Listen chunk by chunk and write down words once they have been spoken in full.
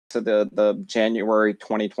to the January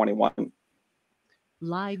 2021.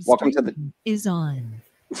 Live Welcome stream to the is on.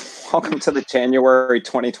 welcome to the January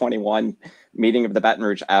 2021 meeting of the Baton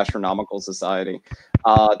Rouge Astronomical Society.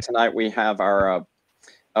 Tonight we have our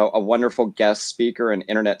a wonderful guest speaker and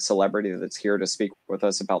internet celebrity that's here to speak with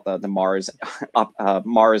us about the Mars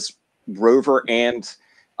Mars rover and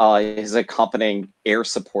his accompanying air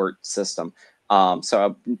support system.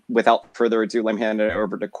 So without further ado, let me hand it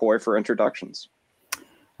over to Coy for introductions.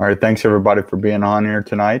 All right, thanks everybody for being on here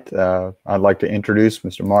tonight. I'd like to introduce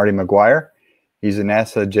Mr. Marty McGuire. He's a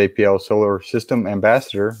NASA JPL Solar System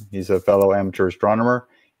Ambassador. He's a fellow amateur astronomer,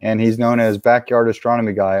 and he's known as Backyard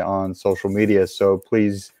Astronomy Guy on social media. So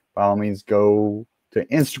please, by all means, go to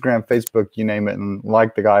Instagram, Facebook, you name it, and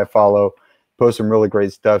like the guy, follow, post some really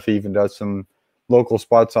great stuff. He even does some local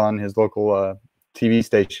spots on his local TV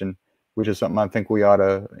station, which is something I think we ought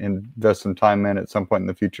to invest some time in at some point in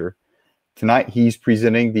the future. Tonight, he's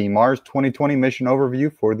presenting the Mars 2020 mission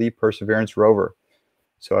overview for the Perseverance rover.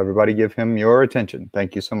 So everybody give him your attention.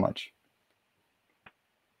 Thank you so much.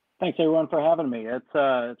 Thanks everyone for having me.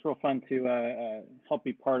 It's real fun to help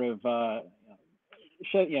be part of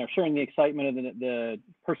sharing the excitement of the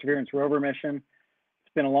Perseverance rover mission.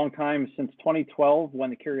 It's been a long time, since 2012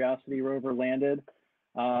 when the Curiosity rover landed.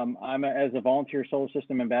 As a volunteer solar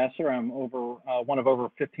system ambassador, I'm one of over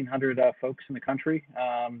 1,500 folks in the country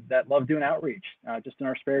that love doing outreach just in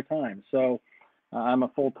our spare time. So I'm a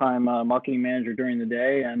full-time marketing manager during the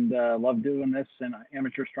day and love doing this in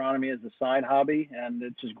amateur astronomy as a side hobby, and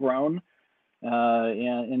it's just grown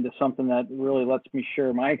into something that really lets me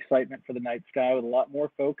share my excitement for the night sky with a lot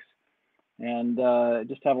more folks, and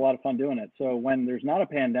just have a lot of fun doing it. So when there's not a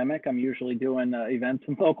pandemic, I'm usually doing events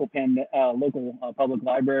in local public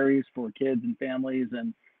libraries for kids and families,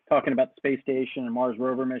 and talking about the space station and Mars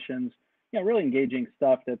rover missions. Really engaging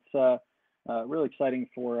stuff that's really exciting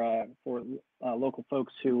for local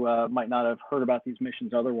folks who might not have heard about these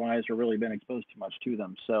missions otherwise, or really been exposed too much to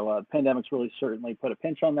them. So the pandemic's really certainly put a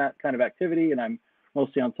pinch on that kind of activity, and I'm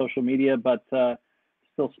mostly on social media, but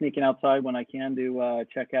still sneaking outside when I can to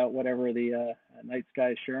check out whatever the night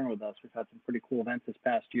sky is sharing with us. We've had some pretty cool events this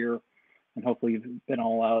past year, and hopefully you've been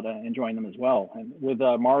all out enjoying them as well. And with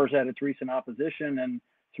Mars at its recent opposition and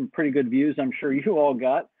some pretty good views I'm sure you all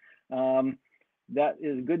got, that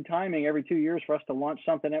is good timing every 2 years for us to launch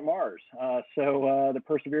something at Mars. So the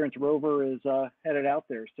Perseverance rover is headed out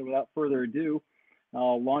there. So without further ado,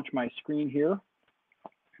 I'll launch my screen here.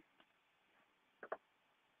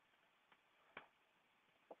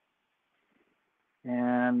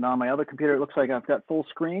 And on my other computer, it looks like I've got full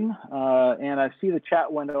screen, and I see the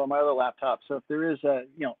chat window on my other laptop. So if there is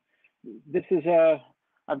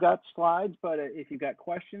I've got slides, but if you've got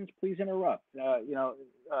questions, please interrupt.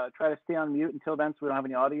 Try to stay on mute until then so we don't have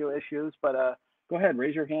any audio issues, but go ahead,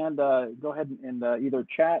 raise your hand, go ahead and either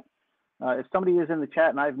chat. If somebody is in the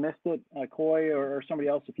chat and I've missed it, Coy or somebody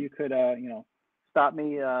else, if you could, stop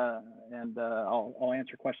me and I'll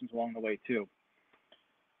answer questions along the way too.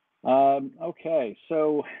 Okay,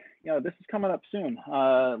 so this is coming up soon.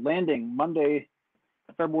 Landing Monday,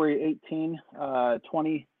 February 18,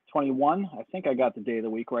 2021. I think I got the day of the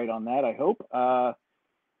week right on that, I hope.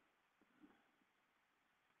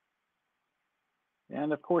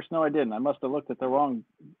 And of course, no, I didn't. I must have looked at the wrong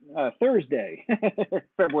Thursday,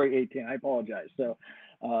 February 18. I apologize. So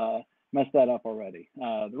messed that up already.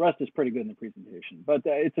 The rest is pretty good in the presentation, but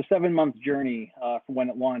it's a 7-month journey from when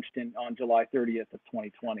it launched on July 30th of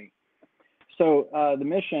 2020. So the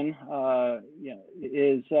mission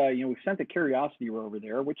is, we've sent the Curiosity rover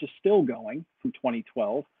there, which is still going from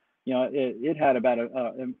 2012. It had about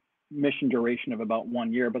a mission duration of about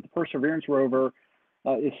 1 year, but the Perseverance rover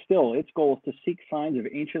is still, its goal is to seek signs of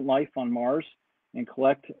ancient life on Mars and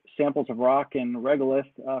collect samples of rock and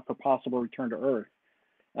regolith for possible return to Earth.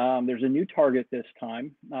 There's a new target this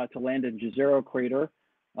time to land in Jezero crater,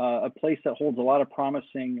 a place that holds a lot of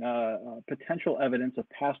promising potential evidence of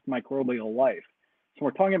past microbial life. So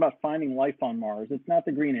we're talking about finding life on Mars. It's not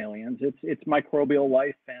the green aliens, it's microbial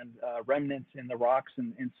life and remnants in the rocks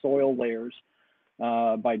and soil layers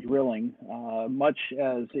by drilling, much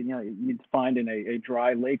as you'd find in a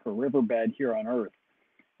dry lake or riverbed here on Earth.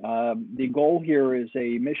 The goal here is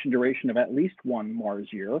a mission duration of at least 1 Mars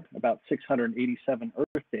year, about 687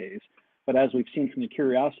 Earth days. But as we've seen from the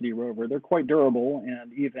Curiosity rover, they're quite durable,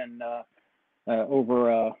 and even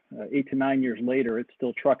over 8 to 9 years later, it's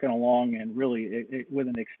still trucking along, and really with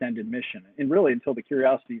an extended mission. And really until the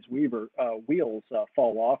Curiosity's wheels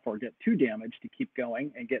fall off or get too damaged to keep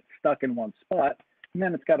going and get stuck in one spot, and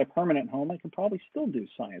then it's got a permanent home, it can probably still do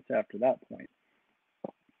science after that point.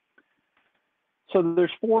 So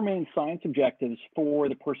there's four main science objectives for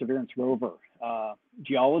the Perseverance rover.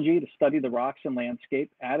 Geology, to study the rocks and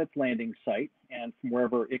landscape at its landing site and from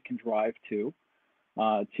wherever it can drive to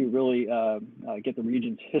really get the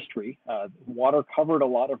region's history. Water covered a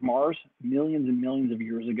lot of Mars millions and millions of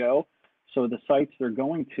years ago. So the sites they're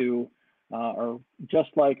going to are just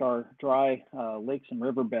like our dry lakes and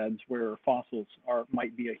riverbeds where fossils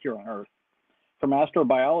might be here on Earth. From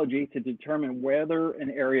astrobiology, to determine whether an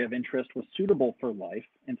area of interest was suitable for life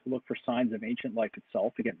and to look for signs of ancient life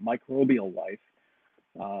itself, again, microbial life,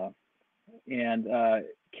 and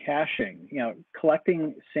caching,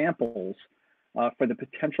 collecting samples for the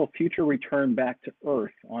potential future return back to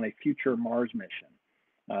Earth on a future Mars mission.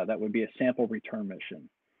 That would be a sample return mission.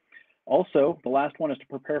 Also, the last one is to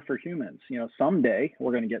prepare for humans. Someday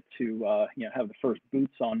we're going to get to have the first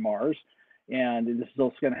boots on Mars. And this is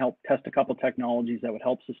also going to help test a couple technologies that would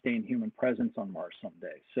help sustain human presence on Mars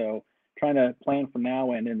someday. So trying to plan for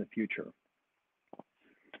now and in the future.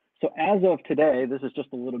 So as of today, this is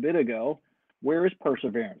just a little bit ago, where is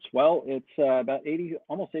Perseverance? Well, it's about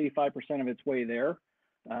almost 85% of its way there.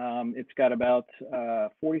 It's got about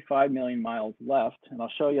 45 million miles left. And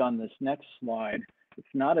I'll show you on this next slide.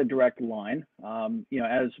 It's not a direct line.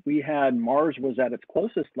 As we had, Mars was at its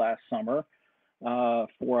closest last summer.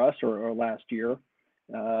 For us or last year.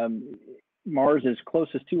 Mars is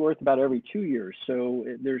closest to Earth about every 2 years. So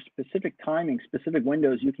there's specific timing, specific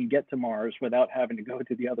windows you can get to Mars without having to go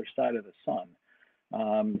to the other side of the sun.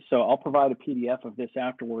 So I'll provide a PDF of this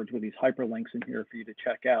afterwards with these hyperlinks in here for you to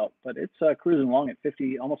check out. But it's cruising along at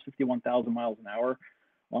almost 51,000 miles an hour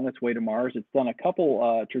on its way to Mars. It's done a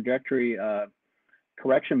couple trajectory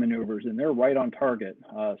correction maneuvers, and they're right on target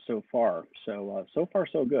so far. So far,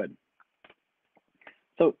 so good.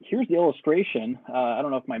 So here's the illustration. I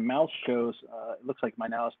don't know if my mouse shows, it looks like my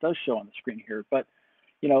mouse does show on the screen here, but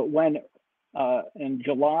when in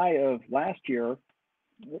July of last year,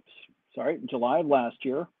 I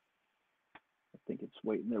think it's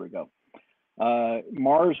waiting, there we go.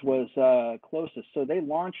 Mars was closest. So they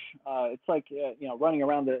launch, it's like, running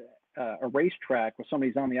around a racetrack where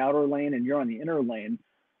somebody's on the outer lane and you're on the inner lane,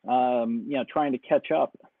 trying to catch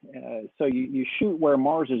up. So you shoot where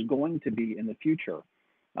Mars is going to be in the future.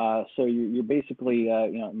 So you're basically,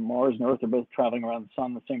 Mars and Earth are both traveling around the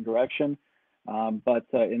sun in the same direction. But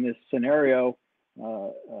in this scenario,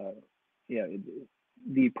 the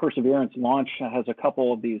Perseverance launch has a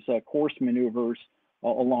couple of these course maneuvers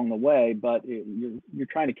along the way, but you're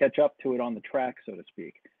trying to catch up to it on the track, so to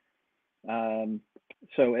speak.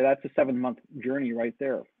 So that's a 7-month journey right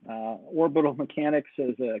there. Orbital mechanics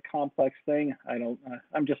is a complex thing.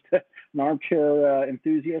 I'm just an armchair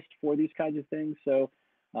enthusiast for these kinds of things. So.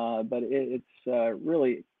 But it's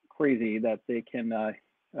really crazy that they can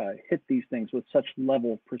hit these things with such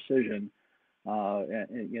level of precision.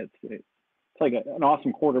 It's like an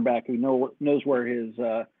awesome quarterback who knows where his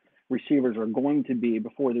receivers are going to be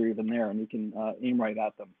before they're even there, and he can aim right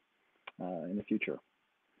at them in the future.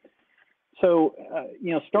 So,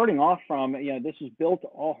 starting off from, this is built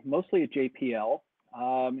mostly at JPL.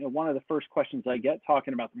 One of the first questions I get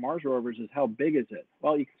talking about the Mars rovers is how big is it?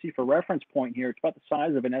 Well, you can see for reference point here, it's about the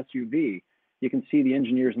size of an SUV. You can see the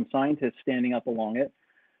engineers and scientists standing up along it.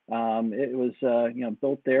 It was,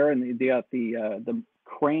 built there, and they got the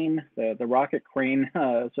crane, the rocket crane,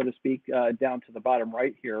 so to speak, down to the bottom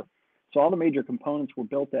right here. So all the major components were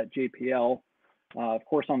built at JPL, of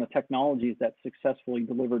course, on the technologies that successfully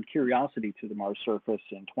delivered Curiosity to the Mars surface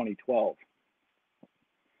in 2012.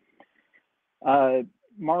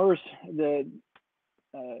 Mars, it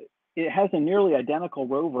has a nearly identical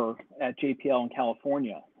rover at JPL in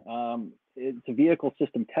California. It's a vehicle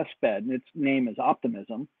system test bed, and its name is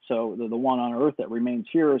Optimism. So the one on Earth that remains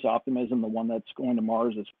here is Optimism. The one that's going to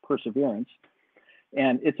Mars is Perseverance.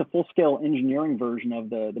 And it's a full-scale engineering version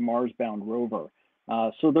of the Mars-bound rover.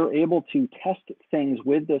 So they're able to test things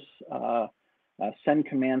with this, send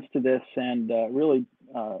commands to this, and really,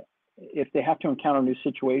 if they have to encounter new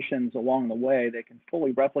situations along the way, they can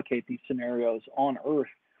fully replicate these scenarios on Earth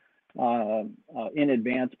in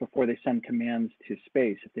advance before they send commands to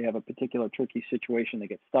space. If they have a particular tricky situation they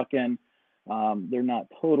get stuck in, they're not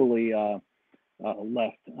totally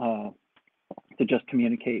left to just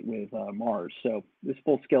communicate with Mars. So this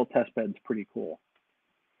full-scale test bed is pretty cool.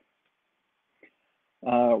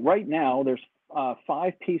 Right now, there's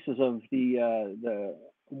 5 pieces of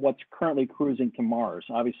what's currently cruising to Mars.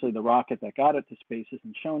 Obviously, the rocket that got it to space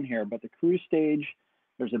isn't shown here, but the cruise stage,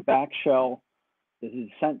 there's a back shell, the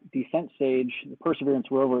descent stage, the Perseverance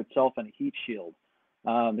rover itself, and a heat shield.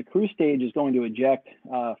 The cruise stage is going to eject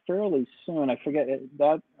fairly soon. I forget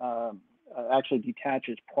that actually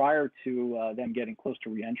detaches prior to them getting close to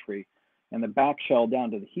reentry, and the back shell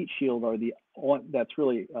down to the heat shield are that's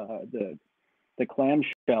really the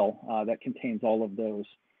clamshell that contains all of those.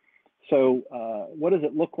 So what does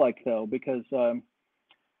it look like though? Because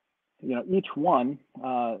each one,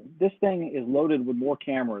 this thing is loaded with more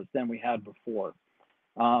cameras than we had before.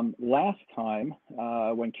 Last time,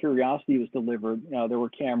 when Curiosity was delivered, there were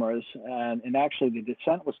cameras, and actually the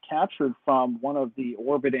descent was captured from one of the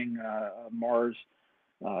orbiting Mars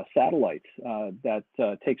satellites that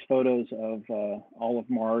takes photos of all of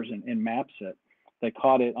Mars and maps it. They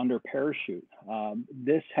caught it under parachute.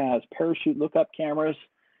 This has parachute lookup cameras,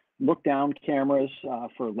 look down cameras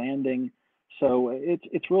for landing. So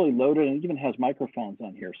it's really loaded, and it even has microphones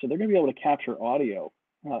on here. So they're going to be able to capture audio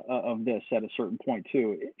of this at a certain point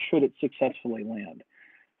too, should it successfully land.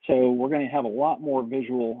 So we're going to have a lot more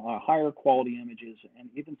visual, higher quality images, and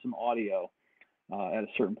even some audio at a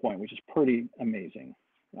certain point, which is pretty amazing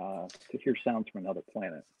to hear sounds from another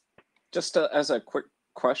planet. Just as a quick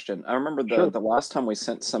question, I remember Sure. the last time we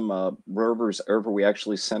sent some rovers over, we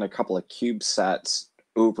actually sent a couple of CubeSats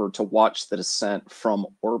over to watch the descent from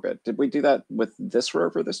orbit. Did we do that with this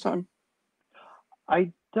rover this time?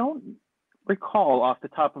 I don't recall off the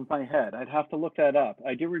top of my head. I'd have to look that up.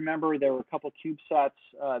 I do remember there were a couple of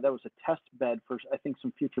CubeSats that was a test bed for, I think,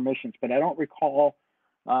 some future missions, but I don't recall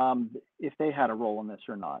if they had a role in this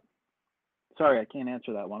or not. Sorry, I can't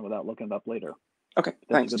answer that one without looking it up later. Okay,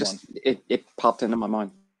 thanks. Just it popped into my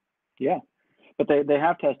mind. Yeah, but they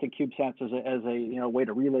have tested CubeSats as a way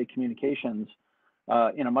to relay communications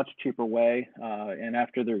in a much cheaper way, and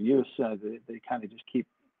after their use, they kind of just keep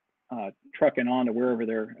trucking on to wherever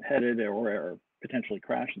they're headed or potentially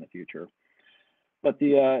crash in the future. But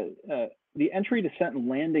the entry, descent, and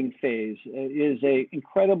landing phase is a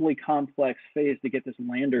incredibly complex phase to get this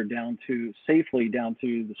lander safely down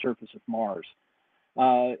to the surface of Mars.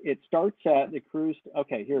 It starts at the cruise.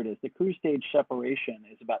 Okay, here it is. The cruise stage separation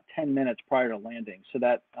is about 10 minutes prior to landing. So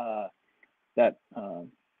that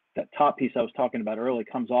top piece I was talking about earlier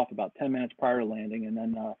comes off about 10 minutes prior to landing, and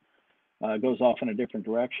then goes off in a different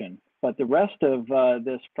direction. But the rest of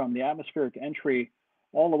this, from the atmospheric entry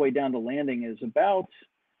all the way down to landing, is about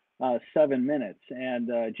 7 minutes. And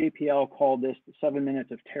JPL called this 7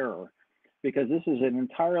 minutes of terror, because this is an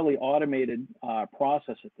entirely automated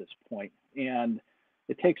process at this point. And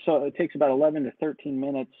it takes about 11 to 13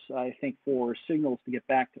 minutes, I think, for signals to get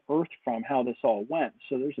back to Earth from how this all went.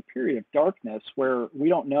 So there's a period of darkness where we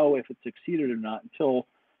don't know if it succeeded or not until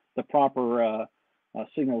the proper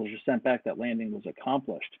signals are sent back that landing was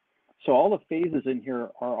accomplished. So all the phases in here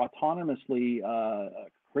are autonomously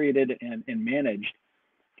created and managed,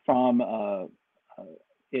 from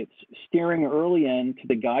its steering early in to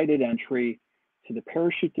the guided entry to the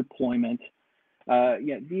parachute deployment.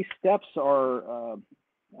 These steps are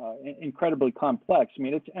incredibly complex. I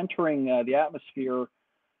mean, it's entering the atmosphere,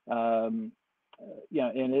 and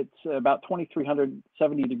it's about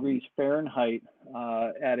 2,370 degrees Fahrenheit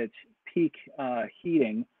at its peak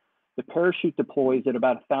heating. The parachute deploys at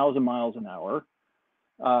about 1,000 miles an hour.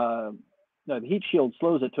 The heat shield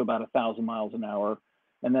slows it to about 1,000 miles an hour,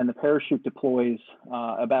 and then the parachute deploys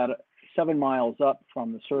about 7 miles up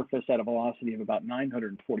from the surface at a velocity of about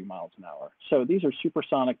 940 miles an hour. So these are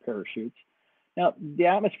supersonic parachutes. Now, the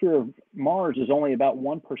atmosphere of Mars is only about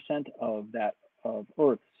 1% of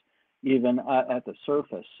Earth's, even at the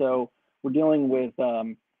surface. So we're dealing with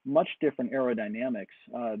much different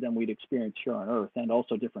aerodynamics than we'd experience here on Earth, and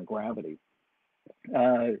also different gravity.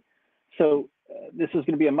 So this is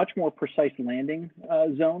going to be a much more precise landing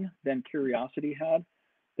zone than Curiosity had.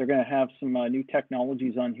 They're going to have some new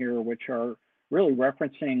technologies on here, which are really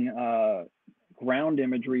referencing ground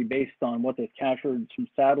imagery based on what they've captured from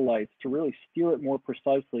satellites to really steer it more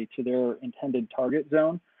precisely to their intended target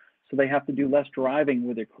zone. So they have to do less driving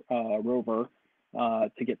with a rover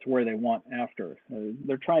to get to where they want after.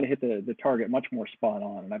 They're trying to hit the target much more spot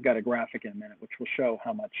on. And I've got a graphic in a minute which will show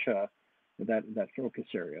how much that focus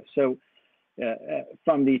area. So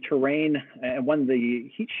from the terrain, and when the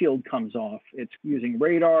heat shield comes off, it's using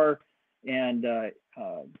radar and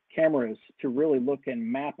cameras to really look and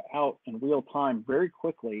map out in real time very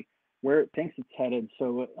quickly where it thinks it's headed,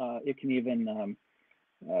 so it can even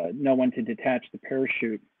know when to detach the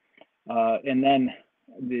parachute. And then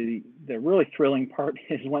the really thrilling part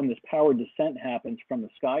is when this powered descent happens from the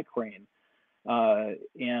sky crane,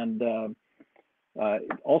 and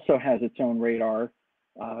it also has its own radar.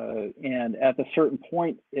 And at a certain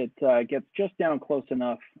point, it gets just down close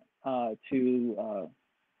enough to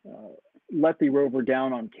let the rover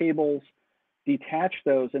down on cables, detach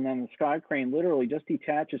those, and then the sky crane literally just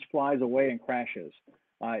detaches, flies away, and crashes.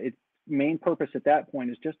 It's main purpose at that point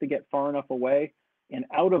is just to get far enough away and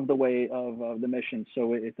out of the way of the mission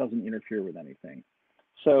so it doesn't interfere with anything.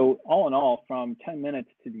 So all in all, from 10 minutes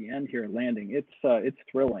to the end here landing, it's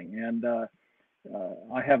thrilling. And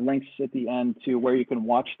I have links at the end to where you can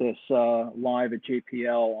watch this live at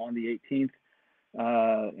JPL on the 18th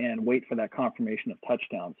and wait for that confirmation of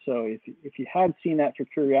touchdown. So if you had seen that for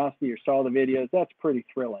curiosity or saw the videos, that's pretty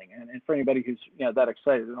thrilling. And for anybody who's that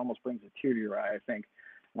excited, it almost brings a tear to your eye, I think,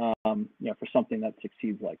 for something that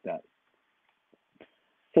succeeds like that.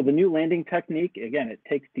 So the new landing technique, again, it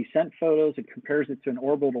takes descent photos, it compares it to an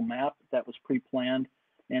orbital map that was pre-planned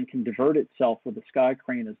and can divert itself with a sky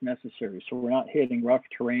crane as necessary. So we're not hitting rough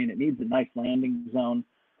terrain. It needs a nice landing zone.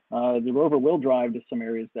 The rover will drive to some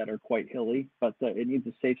areas that are quite hilly, but it needs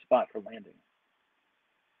a safe spot for landing.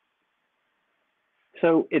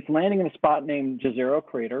 So it's landing in a spot named Jezero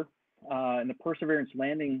Crater, and the Perseverance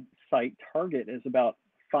landing site target is about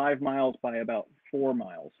 5 miles by about 4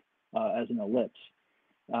 miles as an ellipse.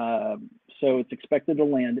 So it's expected to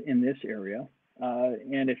land in this area.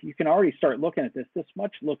 And if you can already start looking at this, this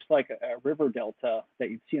much looks like a river delta that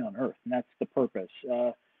you'd see on Earth, and that's the purpose.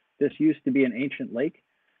 This used to be an ancient lake,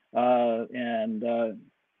 and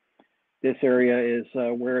this area is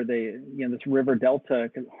where this river delta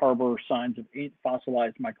can harbor signs of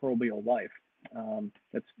fossilized microbial life.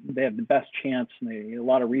 They have the best chance, and a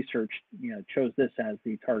lot of research chose this as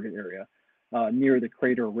the target area near the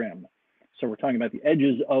crater rim. So we're talking about the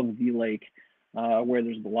edges of the lake where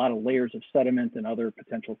there's a lot of layers of sediment and other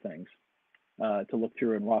potential things to look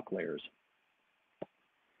through in rock layers.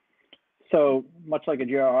 So much like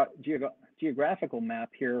a geographical map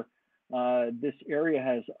here, this area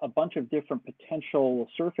has a bunch of different potential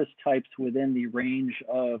surface types within the range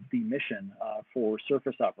of the mission for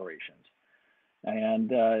surface operations. And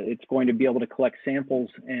it's going to be able to collect samples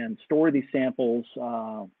and store these samples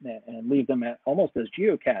and leave them almost as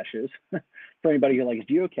geocaches for anybody who likes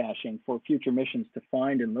geocaching for future missions to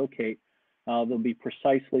find and locate. They'll be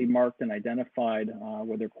precisely marked and identified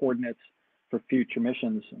with their coordinates for future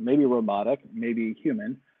missions, maybe robotic, maybe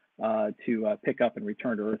human, to pick up and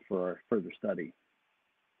return to Earth for further study.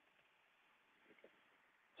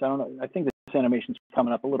 So I think this animation's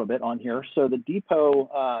coming up a little bit on here. So the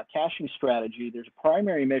depot caching strategy, there's a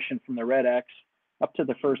primary mission from the red X up to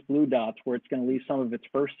the first blue dots where it's going to leave some of its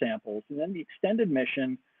first samples. And then the extended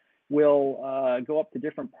mission will go up to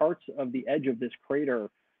different parts of the edge of this crater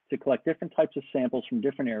to collect different types of samples from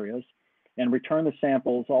different areas and return the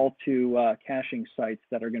samples all to caching sites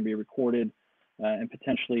that are going to be recorded and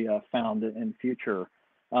potentially found in future.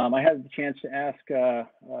 I had the chance to ask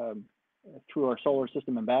through our Solar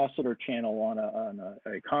System Ambassador channel on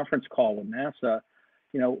a conference call with NASA,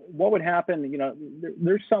 what would happen,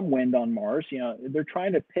 there's some wind on Mars, they're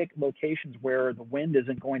trying to pick locations where the wind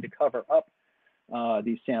isn't going to cover up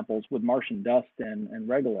these samples with Martian dust and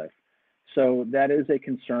regolith. So that is a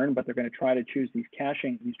concern, but they're going to try to choose these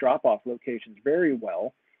drop-off locations very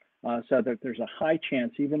well so that there's a high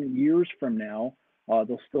chance, even years from now,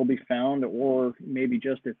 they'll still be found, or maybe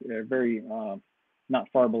just if they're very not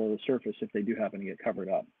far below the surface if they do happen to get covered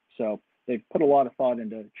up. So they've put a lot of thought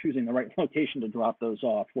into choosing the right location to drop those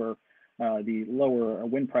off where the lower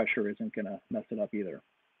wind pressure isn't going to mess it up either.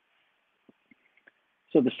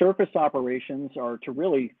 So the surface operations are to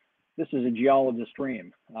really, this is a geologist's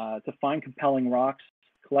dream, to find compelling rocks,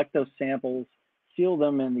 collect those samples, seal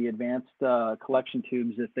them in the advanced collection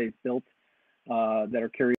tubes that they've built that are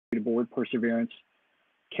carried aboard Perseverance,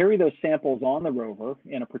 carry those samples on the rover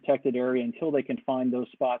in a protected area until they can find those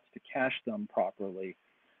spots to cache them properly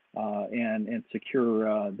and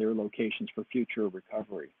secure their locations for future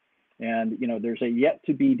recovery. And there's a yet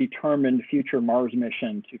to be determined future Mars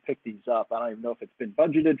mission to pick these up. I don't even know if it's been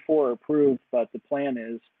budgeted for or approved, but the plan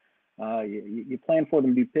is you plan for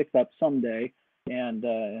them to be picked up someday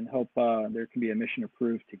and hope there can be a mission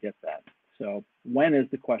approved to get that. So when is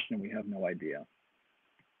the question? We have no idea.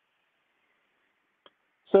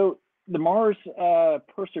 So the Mars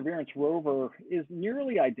Perseverance rover is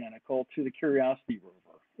nearly identical to the Curiosity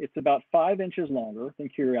rover. It's about 5 inches longer than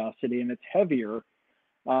Curiosity, and it's heavier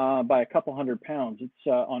by a couple hundred pounds. It's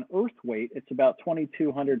on Earth weight, it's about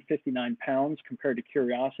 2,259 pounds compared to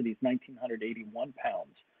Curiosity's 1,981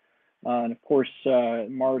 pounds. And of course,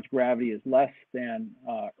 Mars gravity is less than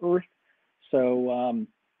Earth, so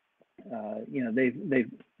they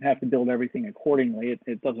have to build everything accordingly.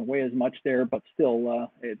 It doesn't weigh as much there, but still,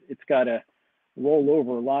 it's got to roll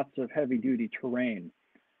over lots of heavy-duty terrain.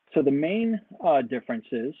 So the main difference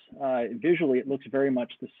is, visually, it looks very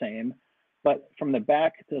much the same. But from the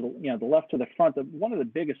back to the left to the front, one of the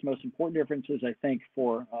biggest, most important differences I think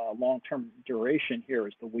for long-term duration here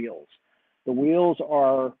is the wheels. The wheels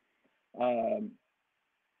are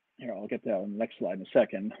here. I'll get that on the next slide in a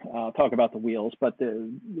second. I'll talk about the wheels, but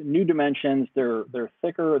the new dimensions. They're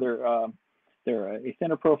thicker. They're a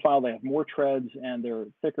thinner profile. They have more treads, and they're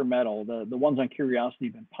thicker metal. The ones on Curiosity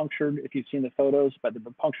have been punctured, if you've seen the photos, but they've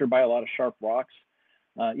been punctured by a lot of sharp rocks,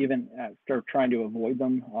 even after trying to avoid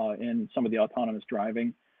them in some of the autonomous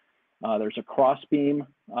driving. There's a cross beam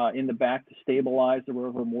in the back to stabilize the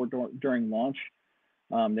rover more during launch.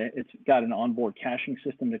 It's got an onboard caching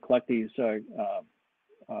system to collect these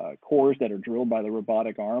cores that are drilled by the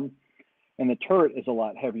robotic arm. And the turret is a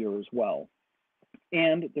lot heavier as well.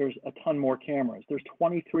 And there's a ton more cameras. There's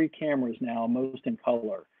 23 cameras now, most in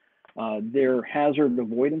color. They're hazard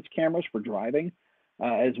avoidance cameras for driving,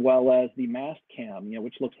 as well as the mast cam,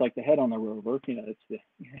 which looks like the head on the rover. It's the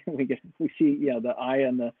we see the eye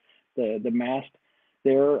and the mast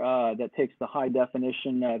there that takes the high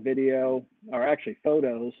definition video, or actually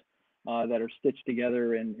photos that are stitched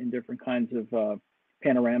together in different kinds of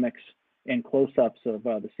panoramics and close-ups of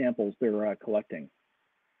the samples they're collecting.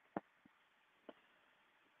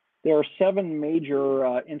 There are 7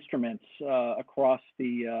 major instruments across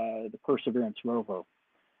the Perseverance rover.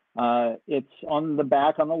 It's on the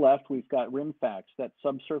back on the left, we've got RIMFAX, that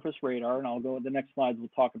subsurface radar, and I'll go in the next slide, we'll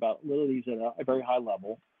talk about a little of these at a very high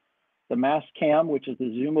level. The mast cam, which is the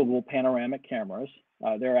zoomable panoramic cameras.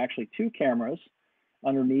 There are actually 2 cameras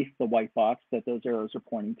underneath the white box that those arrows are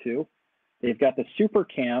pointing to. They've got the super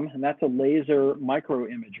cam, and that's a laser micro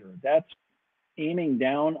imager. That's aiming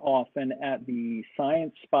down often at the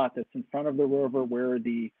science spot that's in front of the rover where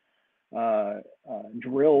the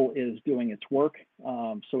drill is doing its work.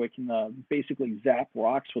 So it can basically zap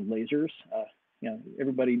rocks with lasers.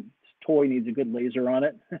 Everybody's toy needs a good laser on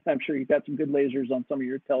it. I'm sure you've got some good lasers on some of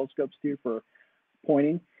your telescopes too for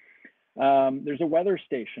pointing. There's a weather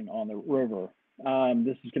station on the rover.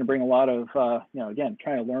 This is going to bring a lot of, again,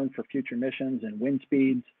 trying to learn for future missions and wind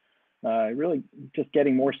speeds, really just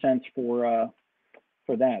getting more sense for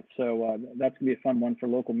that. So that's going to be a fun one for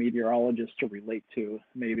local meteorologists to relate to.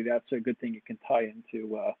 Maybe that's a good thing you can tie into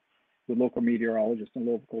with local meteorologists and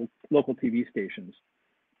local TV stations.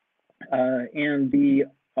 And the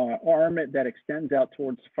arm that extends out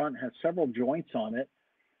towards the front has several joints on it.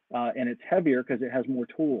 And it's heavier because it has more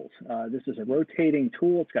tools. This is a rotating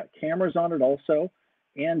tool. It's got cameras on it also,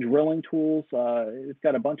 and drilling tools. It's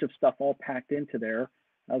got a bunch of stuff all packed into there,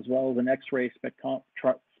 as well as an X-ray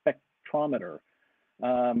spectrometer.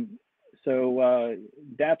 So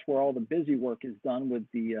that's where all the busy work is done with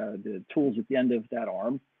the tools at the end of that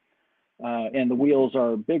arm. And the wheels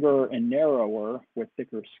are bigger and narrower with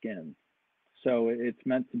thicker skin. So it's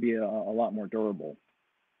meant to be a lot more durable.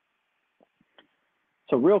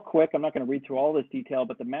 So real quick, I'm not going to read through all this detail,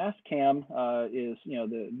 but the mast cam is,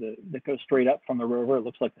 that goes straight up from the rover. It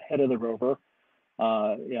looks like the head of the rover.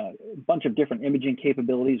 A bunch of different imaging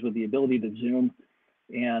capabilities with the ability to zoom.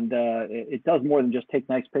 And it does more than just take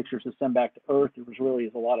nice pictures to send back to Earth. There really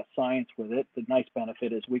is a lot of science with it. The nice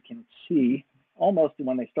benefit is we can see almost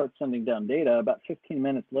when they start sending down data, about 15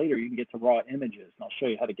 minutes later, you can get to raw images. And I'll show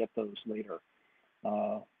you how to get those later.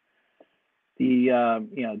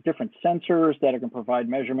 Different sensors that are going to provide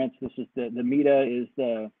measurements. This is the META is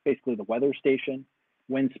basically the weather station.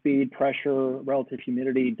 Wind speed, pressure, relative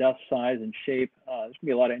humidity, dust size, and shape. There's going to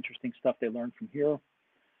be a lot of interesting stuff they learned from here.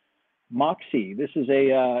 MOXIE, this is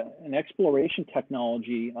an exploration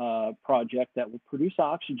technology project that will produce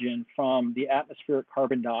oxygen from the atmospheric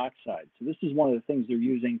carbon dioxide. So this is one of the things they're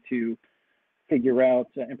using to figure out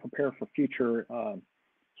and prepare for future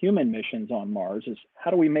human missions on Mars, is how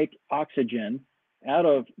do we make oxygen out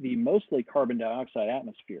of the mostly carbon dioxide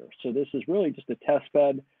atmosphere. So this is really just a test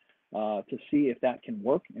bed to see if that can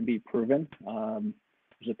work and be proven.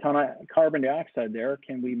 There's a ton of carbon dioxide there.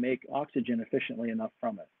 Can we make oxygen efficiently enough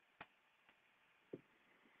from it?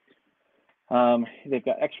 They've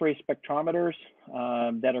got X-ray spectrometers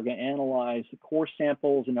that are going to analyze the core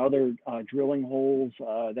samples and other drilling holes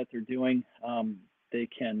that they're doing. They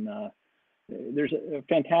can, there's a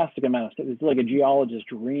fantastic amount of stuff. It's like a geologist's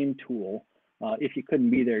dream tool if you couldn't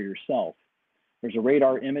be there yourself. There's a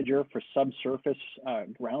radar imager for subsurface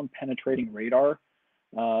ground penetrating radar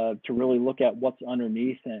to really look at what's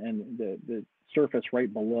underneath and the surface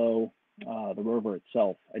right below the rover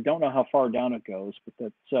itself. I don't know how far down it goes, but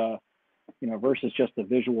that's, versus just the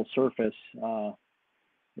visual surface,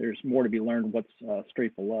 there's more to be learned what's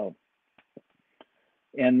straight below.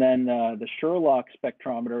 And then the Sherlock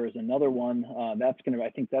spectrometer is another one that's going to, I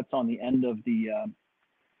think that's on the end of the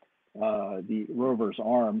rover's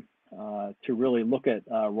arm. to really look at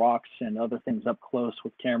rocks and other things up close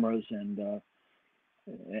with cameras and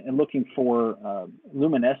looking for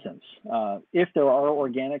luminescence. If there are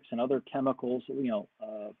organics and other chemicals,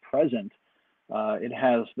 present, it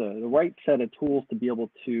has the right set of tools to be able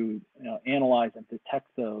to analyze and detect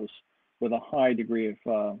those with a high degree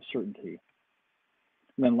of certainty.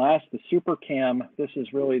 And then last, the super cam. This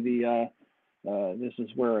is really this is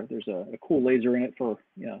where there's a cool laser in it for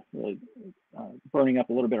really burning up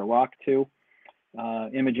a little bit of rock too.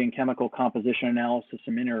 Imaging, chemical composition analysis,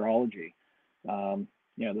 and mineralogy.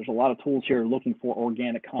 There's a lot of tools here looking for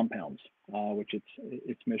organic compounds, which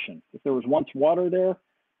its mission. If there was once water there,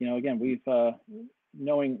 again, we've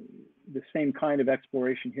knowing the same kind of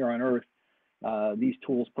exploration here on Earth, these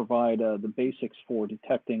tools provide the basics for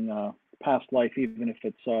detecting past life, even if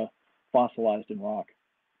it's fossilized in rock.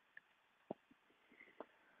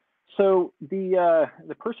 So the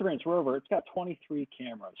Perseverance rover, it's got 23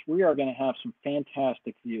 cameras. We are going to have some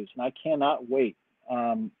fantastic views, and I cannot wait.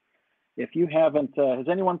 If you haven't, has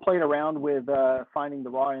anyone played around with finding the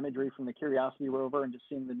raw imagery from the Curiosity rover and just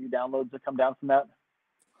seeing the new downloads that come down from that?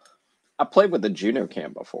 I played with the Juno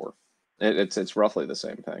cam before. It's roughly the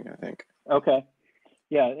same thing, I think. Okay.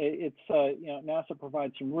 Yeah, it's NASA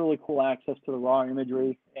provides some really cool access to the raw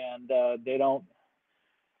imagery, and they don't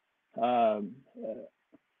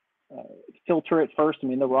filter it first. I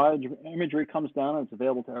mean, the raw imagery comes down and it's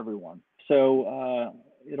available to everyone. So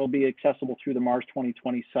it'll be accessible through the Mars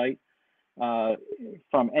 2020 site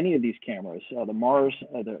from any of these cameras. The Mars,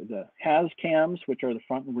 the HAZ cams, which are the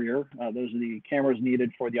front and rear, those are the cameras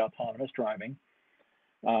needed for the autonomous driving.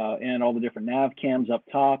 And all the different nav cams up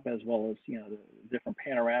top, as well as the different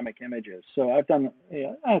panoramic images. So I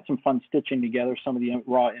had some fun stitching together some of the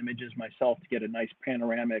raw images myself to get a nice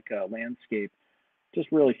panoramic landscape. Just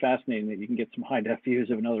really fascinating that you can get some high-def views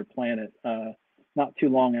of another planet not too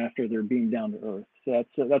long after they're beamed down to Earth.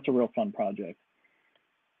 So that's a real fun project.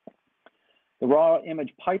 The raw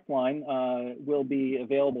image pipeline will be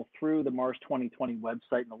available through the Mars 2020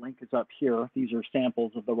 website, and the link is up here. These are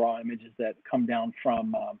samples of the raw images that come down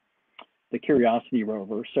from the Curiosity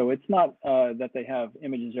rover. So it's not that they have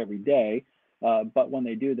images every day, but when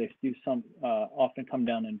they do some often come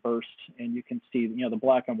down in bursts, and you can see the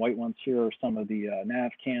black and white ones here are some of the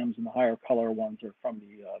nav cams, and the higher color ones are from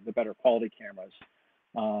the better quality cameras.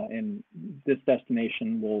 And this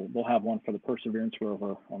destination will have one for the Perseverance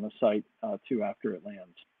rover on the site too after it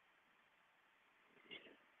lands.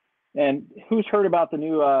 And who's heard about the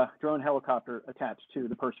new drone helicopter attached to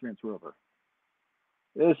the Perseverance rover?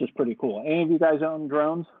 This is pretty cool. Any of you guys own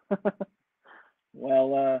drones?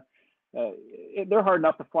 Well, they're hard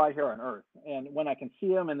enough to fly here on Earth, and when I can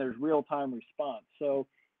see them and there's real-time response. So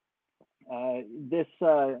this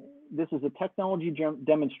is a technology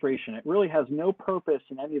demonstration. It really has no purpose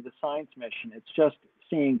in any of the science mission. It's just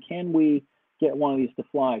seeing, can we get one of these to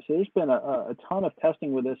fly? So there's been a ton of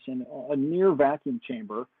testing with this in a near vacuum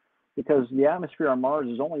chamber, because the atmosphere on Mars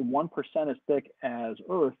is only 1% as thick as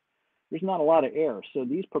Earth. There's not a lot of air. So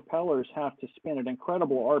these propellers have to spin at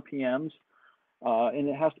incredible RPMs, and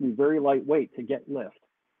it has to be very lightweight to get lift.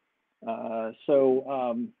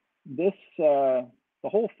 The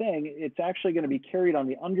whole thing, it's actually going to be carried on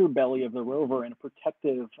the underbelly of the rover in a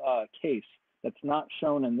protective case that's not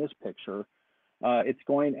shown in this picture. It's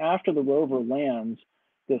going, after the rover lands,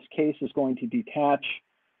 this case is going to detach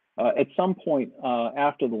at some point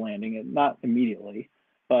after the landing, not immediately,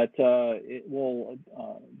 but it will,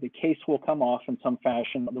 the case will come off in some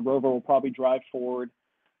fashion. The rover will probably drive forward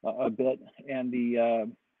a bit, and the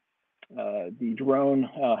drone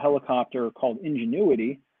helicopter called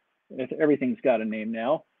Ingenuity, if everything's got a name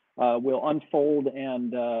now, will unfold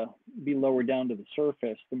and be lowered down to the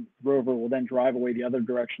surface. The rover will then drive away the other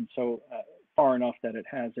direction, so far enough that it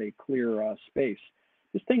has a clear space.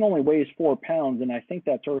 This thing only weighs 4 pounds, and I think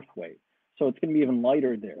that's Earth weight, so it's going to be even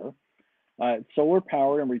lighter there. It's solar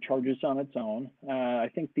powered and recharges on its own. I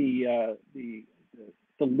think the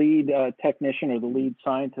lead technician or the lead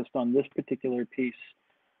scientist on this particular piece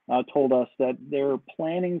told us that they're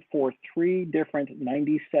planning for 3 different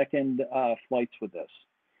 90-second flights with this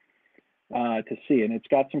to see, and it's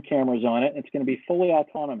got some cameras on it. It's going to be fully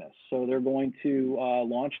autonomous, so they're going to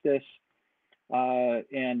launch this,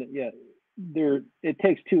 and yeah, it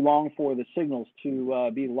takes too long for the signals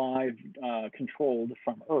to be live controlled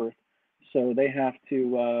from Earth, so they have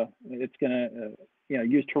to. It's going to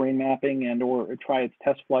use terrain mapping and or try its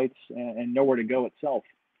test flights and know where to go itself.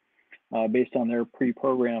 Based on their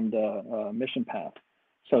pre-programmed mission path.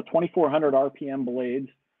 So 2,400 RPM blades,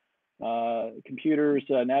 computers,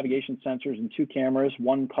 navigation sensors, and 2 cameras,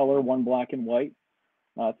 1 color, 1 black and white.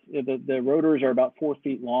 The rotors are about 4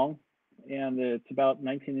 feet long, and it's about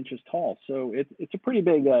 19 inches tall. So it's a pretty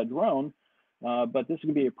big drone, but this is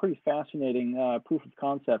going to be a pretty fascinating proof of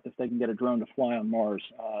concept if they can get a drone to fly on Mars,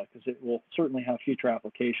 because it will certainly have future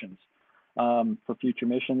applications for future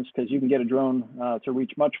missions, because you can get a drone to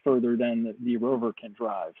reach much further than the rover can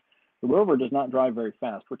drive. The rover does not drive very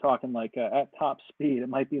fast. We're talking like at top speed, it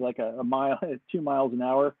might be like a mile, 2 miles an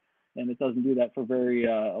hour, and it doesn't do that for very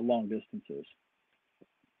long distances.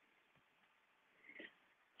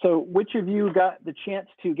 So which of you got the chance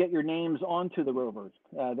to get your names onto the rover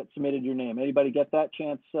that submitted your name? Anybody get that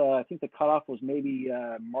chance? I think the cutoff was maybe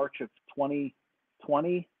March of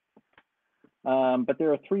 2020. But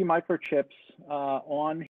there are 3 microchips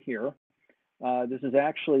on here. This is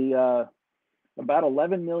actually about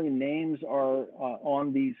 11 million names are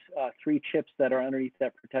on these 3 chips that are underneath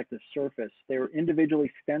that protective surface. They were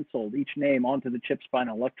individually stenciled, each name onto the chips by an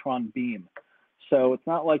electron beam. So it's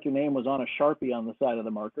not like your name was on a Sharpie on the side of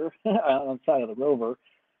the marker, on the side of the rover,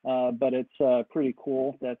 but it's pretty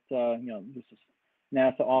cool that, this is,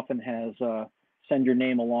 NASA often has send your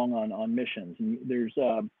name along on missions. And there's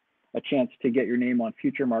a chance to get your name on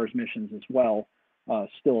future Mars missions as well,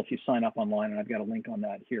 still if you sign up online, and I've got a link on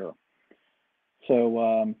that here.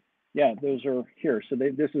 So yeah, those are here. So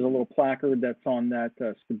this is a little placard that's on that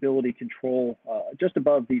stability control just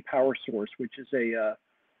above the power source, which is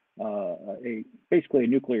basically a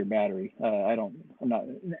nuclear battery. I'm not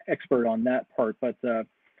an expert on that part, but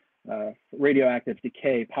radioactive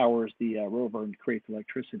decay powers the rover and creates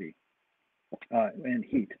electricity and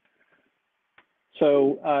heat.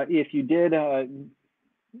 So if you did,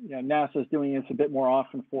 NASA is doing this a bit more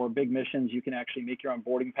often for big missions. You can actually make your own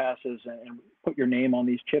boarding passes and put your name on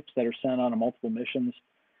these chips that are sent on multiple missions.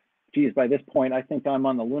 Geez, by this point, I think I'm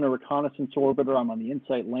on the Lunar Reconnaissance Orbiter. I'm on the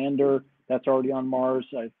InSight lander. That's already on Mars.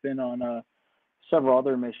 I've been on several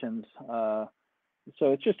other missions. So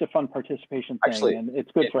it's just a fun participation thing, actually, and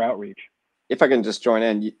it's good for outreach. If I can just join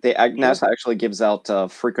in, NASA actually gives out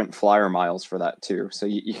frequent flyer miles for that too. So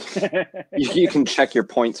you can check your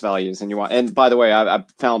points values, and by the way, I've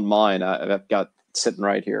found mine. I've got sitting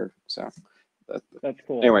right here. So that's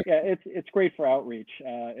cool. Anyway, yeah, it's great for outreach.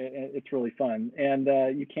 It's really fun, and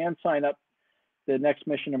you can sign up. The next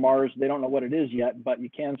mission to Mars, they don't know what it is yet, but you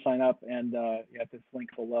can sign up, and at this link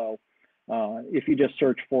below, if you just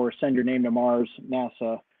search for "Send Your Name to Mars,"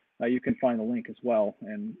 NASA. You can find the link as well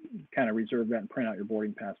and kind of reserve that and print out your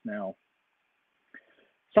boarding pass now.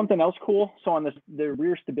 Something else cool, so on the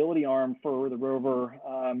rear stability arm for the rover,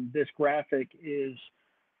 this graphic is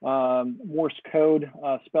Morse code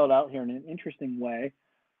spelled out here in an interesting way,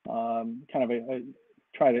 kind of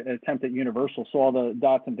try to attempt at universal. So all the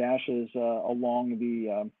dots and dashes along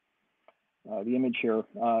the image here,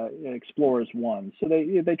 explores 1. So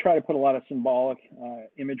they try to put a lot of symbolic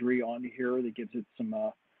imagery onto here that gives it some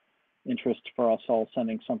interest for us all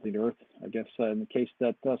sending something to Earth, I guess, in the case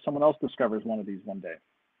that someone else discovers one of these one day.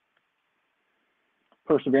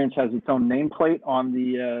 Perseverance has its own nameplate on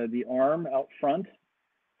the arm out front.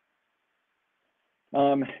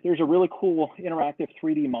 There's a really cool interactive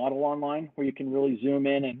 3D model online where you can really zoom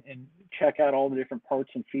in and check out all the different parts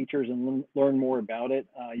and features and learn more about it.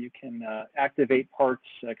 You can activate parts,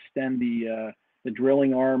 extend the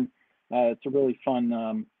drilling arm. It's a really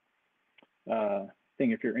fun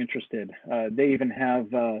thing if you're interested. They even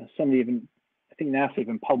have I think NASA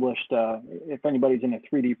even published, if anybody's in a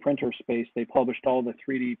 3D printer space, they published all the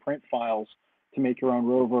 3D print files to make your own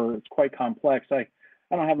rover. It's quite complex. I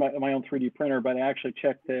don't have my own 3D printer, but I actually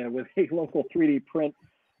checked with a local 3D print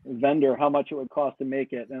vendor how much it would cost to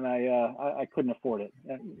make it, and I couldn't afford it.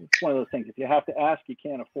 It's one of those things. If you have to ask, you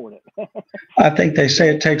can't afford it. I think they say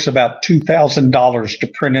it takes about $2,000 to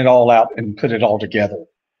print it all out and put it all together.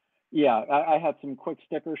 Yeah, I had some quick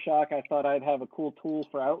sticker shock. I thought I'd have a cool tool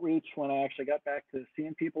for outreach when I actually got back to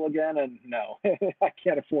seeing people again, and no, I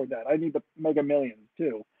can't afford that. I need the Mega Millions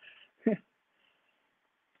too.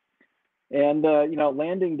 And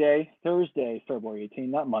landing day, Thursday, February 18,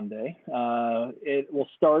 not Monday. It will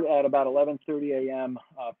start at about 11:30 a.m.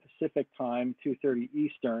 Pacific time, 2:30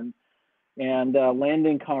 Eastern, and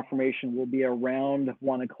landing confirmation will be around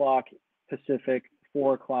 1 o'clock Pacific,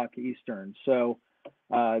 4 o'clock Eastern. So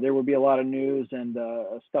there will be a lot of news and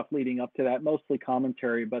stuff leading up to that, mostly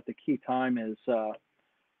commentary, but the key time is,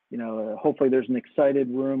 hopefully there's an excited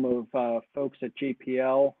room of folks at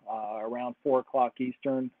JPL around 4 o'clock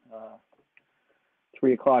Eastern,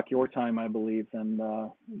 3 o'clock your time, I believe. And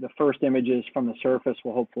the first images from the surface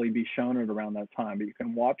will hopefully be shown at around that time, but you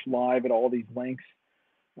can watch live at all these links.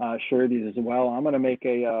 share these as well. I'm going to make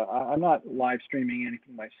I'm not live streaming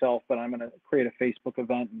anything myself, but I'm going to create a Facebook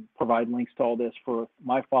event and provide links to all this for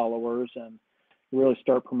my followers and really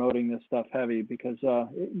start promoting this stuff heavy, because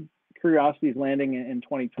Curiosity's landing in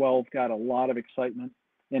 2012 got a lot of excitement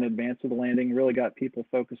in advance of the landing, really got people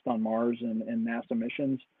focused on Mars and NASA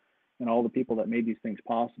missions and all the people that made these things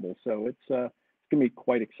possible. So it's going to be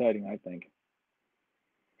quite exciting, I think.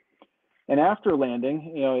 And after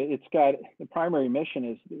landing, it's got, the primary mission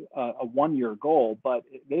is a 1-year goal, but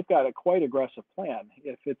they've got a quite aggressive plan.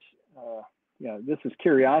 If it's, this is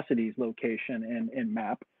Curiosity's location and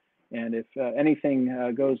map. And if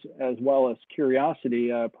anything goes as well as Curiosity,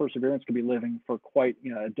 Perseverance could be living for quite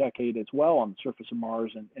a decade as well on the surface of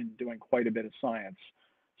Mars and doing quite a bit of science.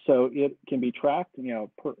 So it can be tracked,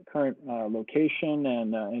 current location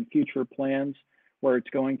and future plans where it's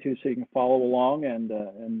going to, so you can follow along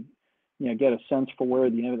and get a sense for where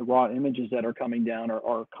the raw images that are coming down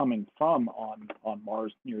are coming from on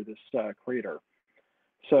Mars near this crater.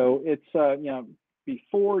 So it's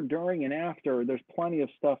before, during, and after. There's plenty of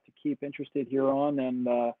stuff to keep interested here on, and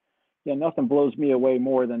nothing blows me away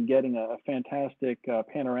more than getting a fantastic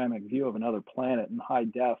panoramic view of another planet in high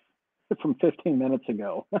def from 15 minutes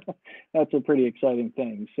ago. That's a pretty exciting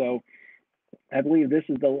thing. So I believe this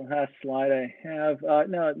is the last slide I have.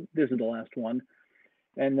 No, this is the last one.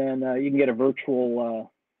 And then you can get a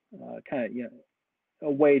virtual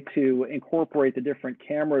a way to incorporate the different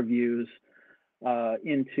camera views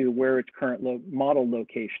into where its current model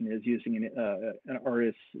location is, using an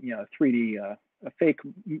artist's 3D a fake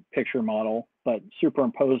picture model, but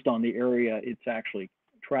superimposed on the area it's actually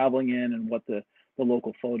traveling in and what the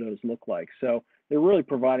local photos look like. So they're really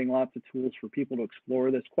providing lots of tools for people to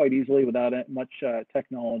explore this quite easily without much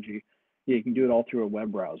technology. You can do it all through a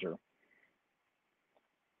web browser.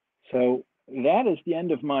 So that is the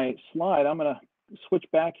end of my slide. I'm going to switch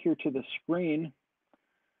back here to the screen.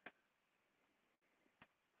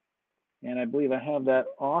 And I believe I have that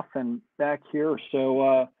off and back here.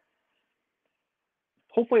 So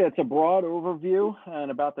hopefully that's a broad overview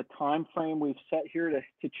and about the time frame we've set here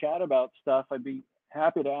to chat about stuff. I'd be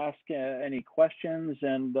happy to ask any questions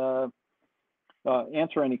and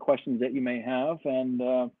answer any questions that you may have. And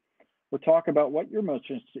we'll talk about what you're most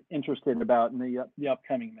interested about in the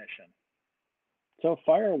upcoming mission. So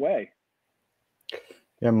fire away.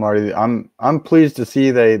 Yeah, Marty, I'm pleased to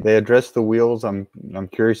see they address the wheels. I'm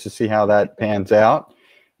curious to see how that pans out.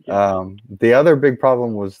 Yeah. The other big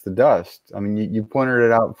problem was the dust. I mean, you pointed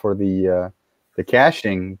it out for the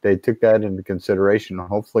caching. They took that into consideration.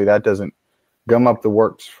 Hopefully that doesn't gum up the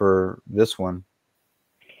works for this one.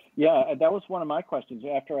 Yeah, that was one of my questions.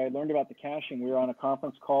 After I learned about the caching, we were on a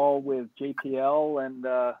conference call with JPL and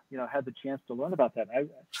had the chance to learn about that.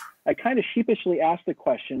 I kind of sheepishly asked the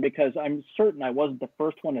question because I'm certain I wasn't the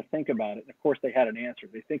first one to think about it. And of course, they had an answer.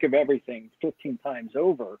 They think of everything 15 times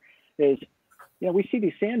over. We see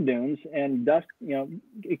these sand dunes and dust,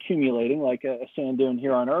 accumulating like a sand dune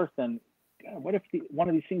here on Earth. And God, what if one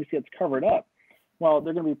of these things gets covered up? Well,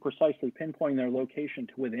 they're going to be precisely pinpointing their location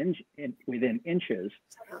to within inches.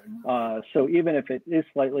 So even if it is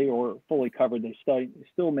slightly or fully covered, they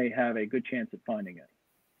still may have a good chance at finding it.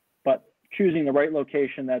 But choosing the right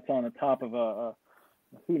location that's on the top of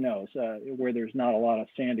who knows, where there's not a lot of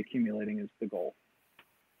sand accumulating is the goal.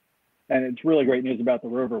 And it's really great news about the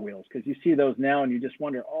rover wheels, because you see those now and you just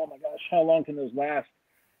wonder, oh my gosh, how long can those last?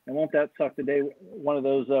 And won't that suck the day one of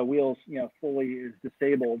those wheels, fully is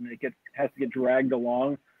disabled and it has to get dragged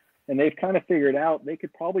along? And they've kind of figured out they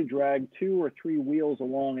could probably drag 2 or 3 wheels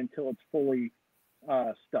along until it's fully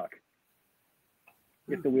stuck.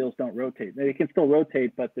 If the wheels don't rotate, they can still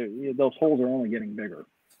rotate, but those holes are only getting bigger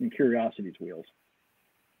in Curiosity's wheels.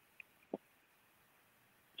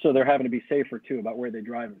 So they're having to be safer too about where they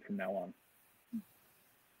drive it from now on.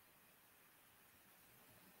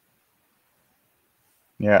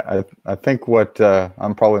 Yeah, I think what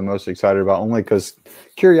I'm probably most excited about, only because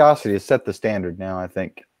Curiosity has set the standard now, I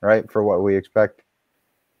think, right, for what we expect.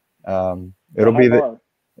 It'll be that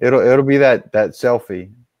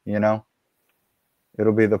selfie,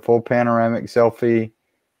 It'll be the full panoramic selfie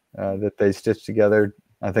that they stitch together.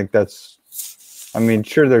 I think that's, I mean,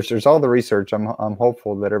 sure, there's all the research. I'm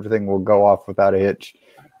hopeful that everything will go off without a hitch.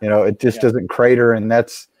 It just doesn't crater, and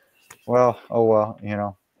that's, well, oh well,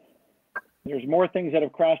 There's more things that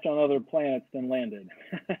have crashed on other planets than landed.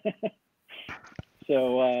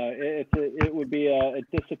 So it would be a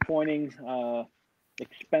disappointing,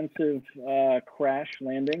 expensive crash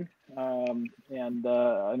landing. And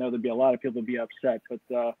I know there'd be a lot of people be upset, but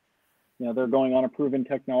they're going on a proven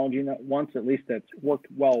technology once, at least that's worked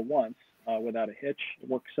well once. without a hitch. It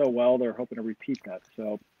worked so well, they're hoping to repeat that.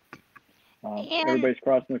 So everybody's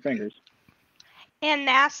crossing their fingers. And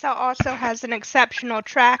NASA also has an exceptional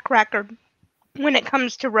track record when it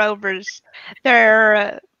comes to rovers.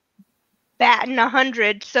 They're batting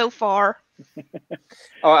 100 so far.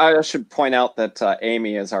 Oh, I should point out that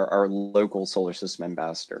Amy is our local solar system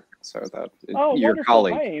ambassador. So that your wonderful.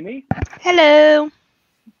 colleague. Hi, Amy. Hello.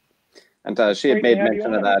 And she had Great to made have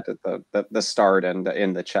mention you of on. that at the start and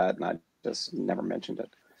in the chat, and I just never mentioned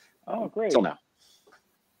it. Oh, great. Till now.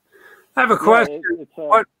 I have a question.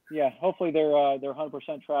 Yeah, hopefully their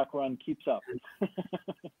 100% track run keeps up.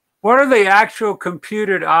 What are the actual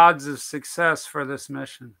computed odds of success for this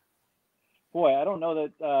mission? Boy, I don't know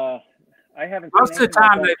that. I haven't Most seen of the anything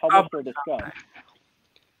time like they that published or publish discussed.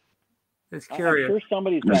 It's I'm curious. sure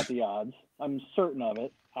somebody's got the odds. I'm certain of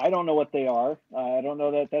it. I don't know what they are. I don't know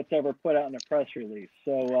that that's ever put out in a press release.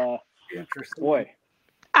 So, Interesting. boy,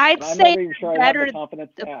 I'd I'm say not even sure I have better. the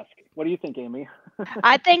confidence to ask. What do you think, Amy?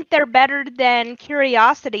 I think they're better than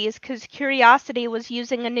Curiosity's, because Curiosity was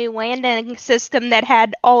using a new landing system that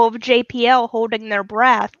had all of JPL holding their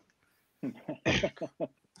breath.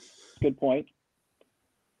 Good point.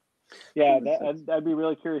 Yeah, I'd be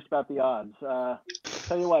really curious about the odds.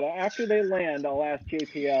 Tell you what, after they land, I'll ask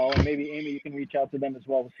JPL, and maybe Amy, you can reach out to them as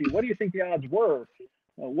well to see, what do you think the odds were?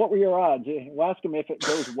 What were your odds? We'll ask them if it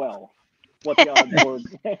goes well, what the odds were.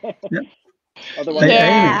 Otherwise,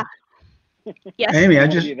 Yeah. Yes. Amy, I I'll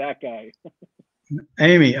just be that guy.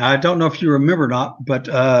 Amy, I don't know if you remember or not, but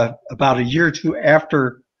about a year or two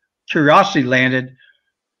after Curiosity landed,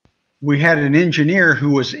 we had an engineer who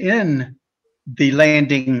was in the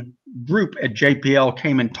landing group at JPL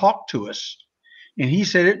came and talked to us. And he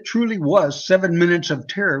said it truly was 7 minutes of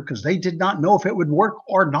terror because they did not know if it would work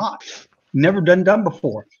or not. Never done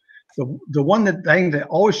before. The one thing that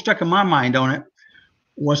always stuck in my mind on it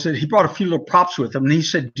was that he brought a few little props with him. And he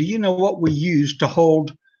said, do you know what we used to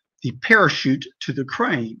hold the parachute to the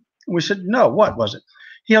crane? And we said, no, what was it?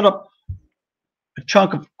 He held up a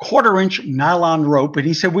chunk of 1/4-inch nylon rope, and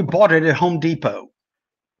he said, we bought it at Home Depot.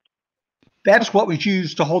 That's what was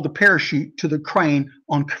used to hold the parachute to the crane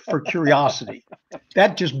for Curiosity.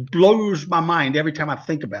 That just blows my mind every time I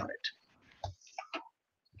think about it.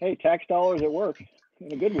 Hey, tax dollars at work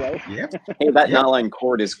in a good way. Yeah. Hey, that nylon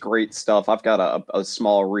cord is great stuff. I've got a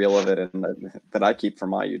small reel of it that I keep for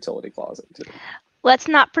my utility closet too. Let's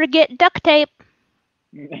not forget duct tape.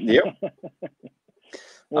 Yep.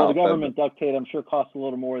 Well, the government duct tape, I'm sure, costs a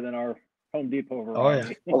little more than our Home Depot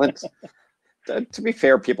variety. Oh, yeah. Well, to be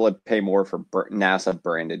fair, people would pay more for NASA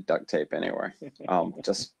branded duct tape anyway.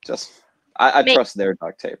 I trust their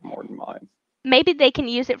duct tape more than mine. Maybe they can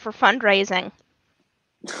use it for fundraising.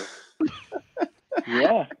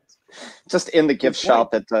 Yeah. Just in the gift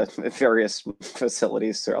shop at various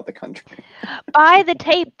facilities throughout the country. Buy the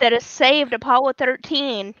tape that has saved Apollo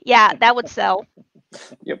 13. Yeah, that would sell.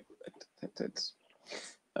 Yep.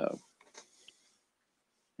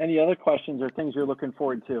 Any other questions or things you're looking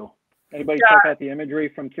forward to? Anybody check out the imagery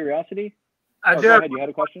from Curiosity? I do. Go ahead, you had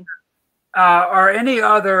a question? Are any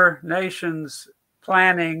other nations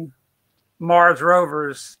planning Mars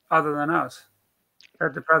rovers other than us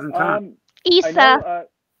at the present time? ESA.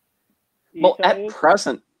 Well, at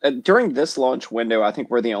present, during this launch window, I think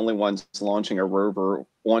we're the only ones launching a rover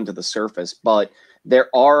onto the surface, but there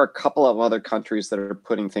are a couple of other countries that are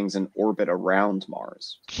putting things in orbit around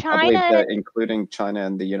Mars. China, I believe including China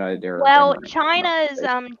and the United Arab Emirates. Well, China's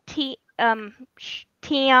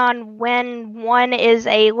Tianwen-1 is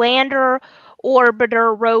a lander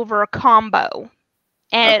orbiter rover combo,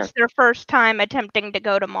 and it's their first time attempting to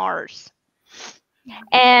go to Mars.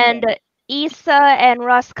 And ESA and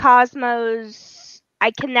Roscosmos,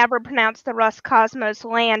 I can never pronounce the Roscosmos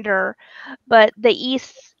lander, but the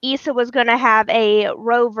ESA was going to have a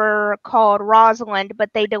rover called Rosalind,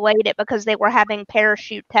 but they delayed it because they were having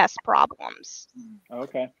parachute test problems.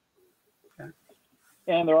 Okay.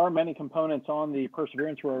 And there are many components on the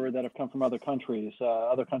Perseverance rover that have come from other countries.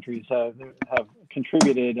 Other countries have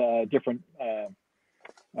contributed different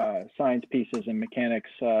science pieces and mechanics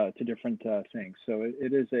to different things. So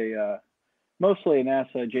it is mostly a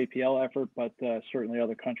NASA JPL effort, but certainly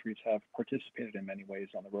other countries have participated in many ways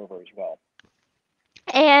on the rover as well.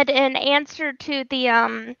 And in answer to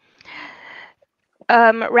the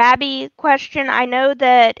Rabbi question, I know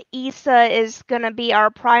that ESA is going to be our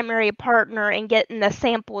primary partner in getting the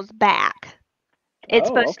samples back. It's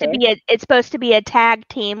supposed to be a tag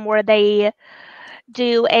team where they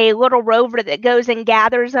do a little rover that goes and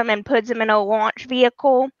gathers them and puts them in a launch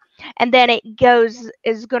vehicle, and then it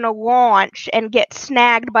is going to launch and get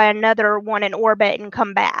snagged by another one in orbit and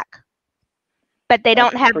come back. but they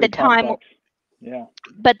don't That's have the pretty time. complex. Yeah.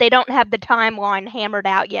 But they don't have the timeline hammered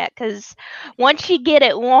out yet, because once you get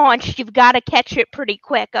it launched, you've got to catch it pretty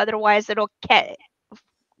quick. Otherwise, it'll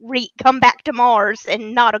come back to Mars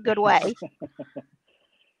in not a good way.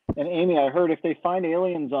 And Amy, I heard if they find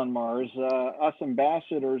aliens on Mars, us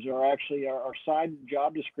ambassadors are actually our side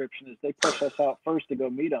job description is they push us out first to go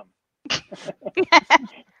meet them.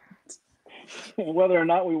 Whether or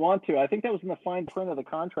not we want to. I think that was in the fine print of the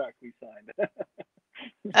contract we signed.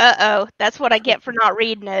 Uh-oh, that's what I get for not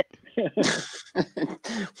reading it.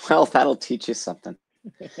 Well, that'll teach you something.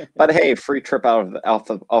 But hey, free trip out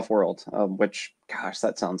of off world, which, gosh,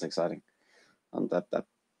 that sounds exciting. That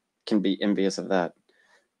can be envious of that.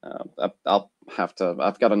 I'll have to.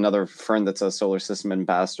 I've got another friend that's a solar system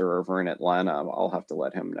ambassador over in Atlanta. I'll have to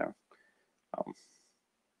let him know.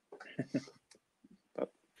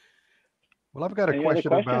 Well, I've got a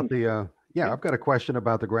question about the. I've got a question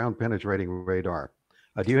about the ground penetrating radar.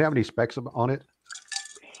 Do you have any specs on it?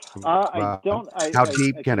 I don't. How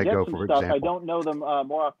deep can it go, for example? I don't know them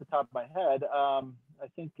more off the top of my head. I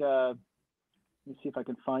think. Let me see if I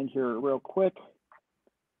can find here real quick.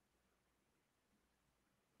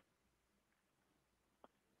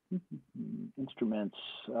 Instruments,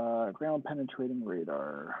 ground penetrating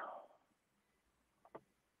radar.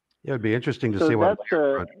 Yeah, it'd be interesting to see what.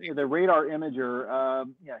 So that's the radar imager.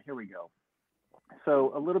 Yeah, here we go.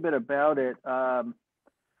 So a little bit about it.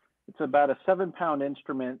 It's about a 7-pound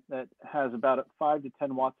instrument that has about 5 to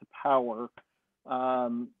 10 watts of power.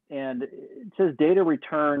 And it says data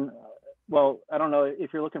return. Well, I don't know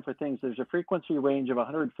if you're looking for things. There's a frequency range of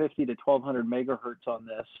 150 to 1200 megahertz on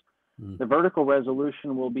this. The vertical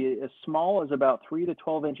resolution will be as small as about 3 to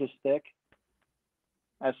 12 inches thick,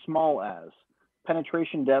 as small as.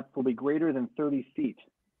 Penetration depth will be greater than 30 feet,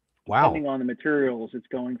 depending on the materials it's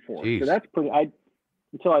going for. Jeez. So that's pretty,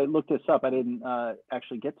 until I looked this up, I didn't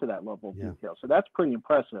actually get to that level of detail. So that's pretty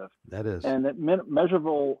impressive. That is. And that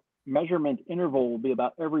measurement interval will be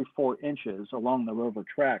about every 4 inches along the rover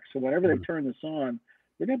track. So whenever they turn this on,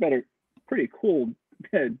 they're going to get a pretty cool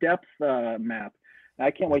depth map. I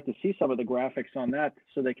can't wait to see some of the graphics on that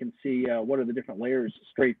so they can see what are the different layers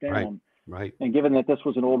straight down. Right. And given that this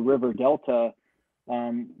was an old river delta,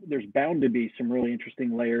 there's bound to be some really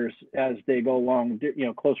interesting layers as they go along,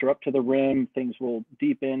 closer up to the rim, things will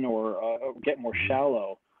deepen or get more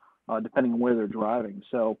shallow, depending on where they're driving.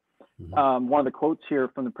 So one of the quotes here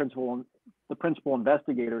from the principal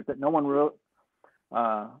investigator is that no one wrote,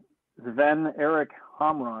 Sven Erik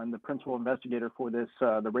Hamran, the principal investigator for this,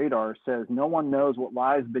 the radar, says no one knows what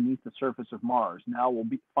lies beneath the surface of Mars. Now we'll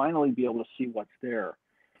finally be able to see what's there.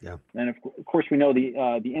 Yeah. And of course, we know the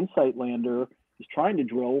InSight lander is trying to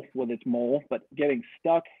drill with its mole, but getting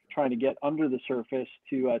stuck trying to get under the surface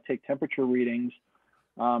to take temperature readings.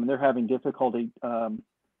 They're having difficulty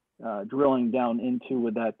drilling down into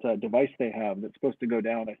with that device they have that's supposed to go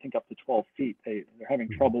down, I think, up to 12 feet. They're having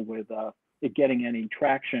trouble with it getting any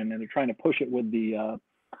traction, and they're trying to push it with the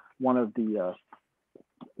one of the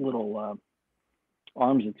little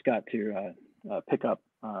arms it's got to pick up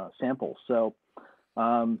samples. So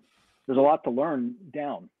there's a lot to learn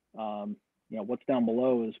down. What's down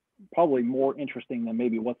below is probably more interesting than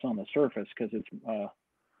maybe what's on the surface, because it's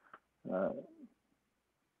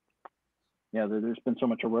there's been so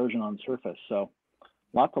much erosion on the surface. So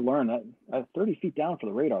a lot to learn. That 30 feet down for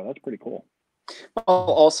the radar, that's pretty cool. Well,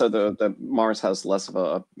 also the Mars has less of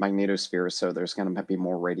a magnetosphere, so there's going to be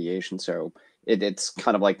more radiation. So it's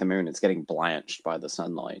kind of like the moon; it's getting blanched by the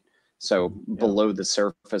sunlight. So below the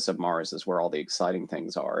surface of Mars is where all the exciting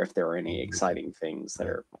things are, if there are any exciting things that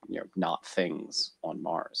are not things on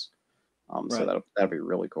Mars. So that'll be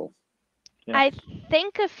really cool. Yeah. I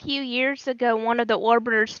think a few years ago, one of the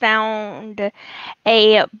orbiters found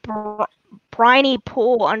a briny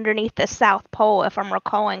pool underneath the South Pole, if I'm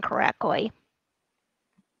recalling correctly.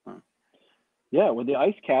 Yeah, with the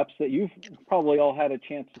ice caps that you've probably all had a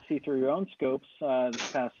chance to see through your own scopes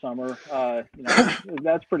this past summer,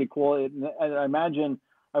 that's pretty cool. I imagine,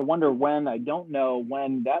 I wonder when, I don't know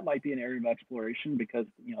when that might be an area of exploration, because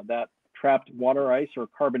that trapped water ice or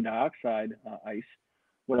carbon dioxide ice,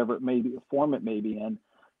 whatever it may be, form it may be in,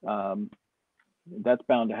 that's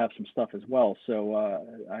bound to have some stuff as well. So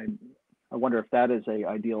I wonder if that is a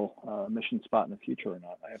ideal mission spot in the future or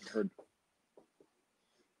not. I haven't heard.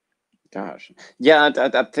 Gosh, yeah,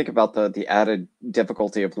 I think about the added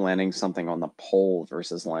difficulty of landing something on the pole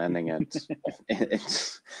versus landing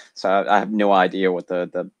it. So I have no idea what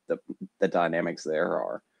the dynamics there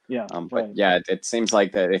are. Yeah, but yeah, it seems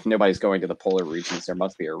like that if nobody's going to the polar regions, there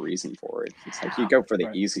must be a reason for it. It's like you go for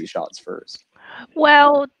the easy shots first.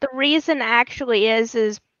 Well, the reason actually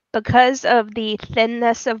is because of the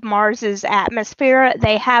thinness of Mars's atmosphere,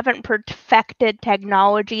 they haven't perfected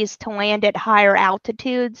technologies to land at higher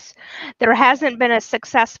altitudes. There hasn't been a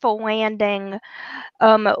successful landing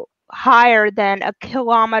higher than a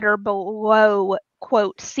kilometer below,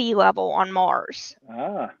 quote, sea level on Mars.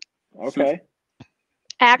 Ah, okay.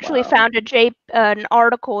 I actually found an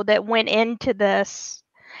article that went into this,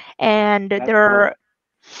 and they're,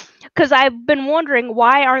 because I've been wondering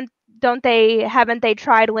why haven't they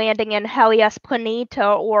tried landing in Helios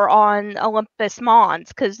Planeta or on Olympus Mons,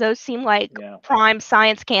 because those seem like prime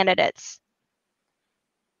science candidates.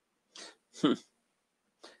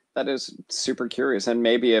 That is super curious, and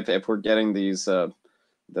maybe if we're getting these the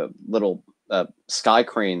little sky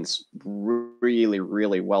cranes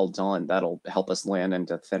really well done, that'll help us land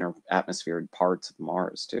into thinner atmospheric parts of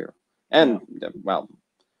Mars too, and well,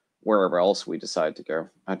 wherever else we decide to go.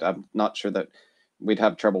 I'm not sure that we'd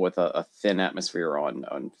have trouble with a thin atmosphere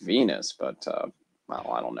on Venus, but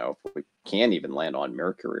well, I don't know if we can even land on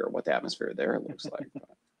Mercury or what the atmosphere there looks like.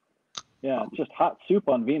 Yeah, it's just hot soup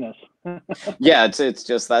on Venus. Yeah, it's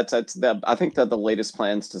just that's I think that the latest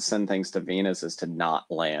plans to send things to Venus is to not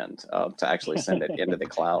land, to actually send it into the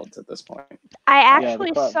clouds at this point. I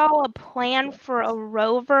actually saw a plan for a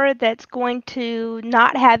rover that's going to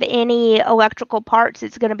not have any electrical parts.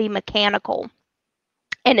 It's going to be mechanical.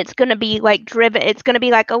 And it's going to be like driven. It's going to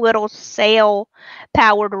be like a little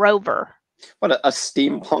sail-powered rover. What, a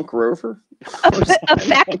steampunk rover?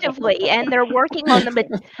 Effectively, and they're working on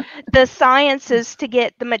the sciences to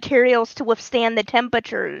get the materials to withstand the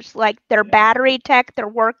temperatures. Like their battery tech, they're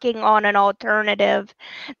working on an alternative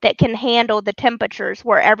that can handle the temperatures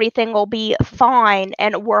where everything will be fine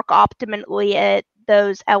and work optimally at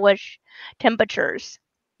those hellish temperatures.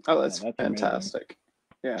 Oh, that's fantastic.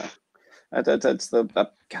 Amazing. Yeah. That's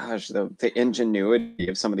the ingenuity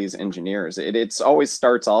of some of these engineers. It always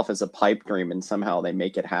starts off as a pipe dream, and somehow they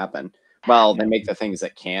make it happen. Well, they make the things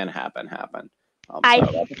that can happen.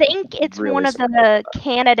 I think it's really one of the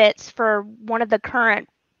candidates for one of the current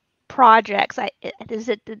projects. Is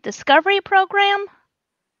it the Discovery program?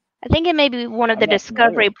 I think it may be one of the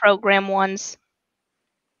Discovery program ones.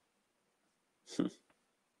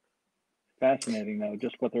 Fascinating, though,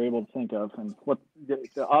 just what they're able to think of and what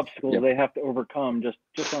the obstacles they have to overcome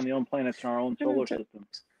just on the own planets in our own solar system.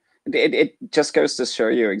 It just goes to show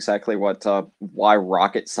you exactly what why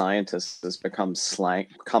rocket scientist has become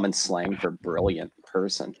common slang for brilliant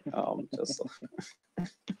person.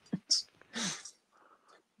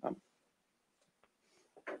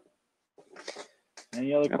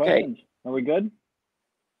 Any other questions? Are we good?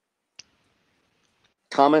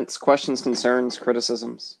 Comments, questions, concerns,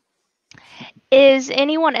 criticisms? Is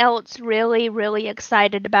anyone else really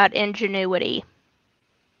excited about Ingenuity?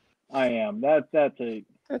 I am.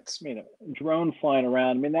 That's drone flying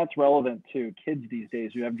around. I mean, that's relevant to kids these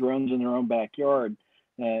days who have drones in their own backyard,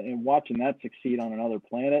 and watching that succeed on another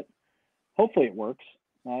planet. Hopefully it works.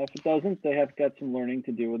 If it doesn't, they have got some learning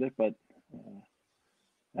to do with it, but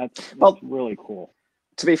that's really cool.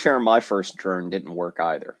 To be fair, my first drone didn't work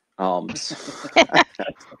either.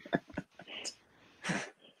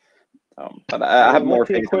 But I have more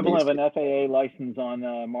faith. What's the equivalent of an FAA license on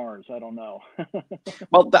Mars? I don't know.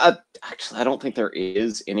 Well, actually, I don't think there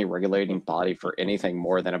is any regulating body for anything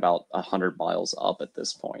more than about 100 miles up at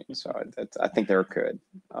this point. So I think they're good.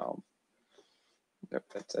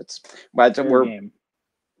 We're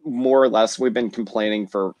more or less, we've been complaining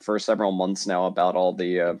for several months now about all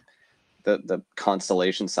the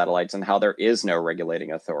constellation satellites and how there is no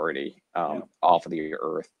regulating authority off of the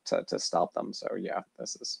Earth to stop them. So yeah,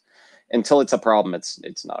 this is, until it's a problem,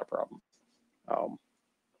 it's not a problem.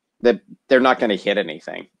 They're not going to hit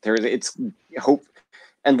anything. It's hope,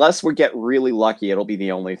 unless we get really lucky, it'll be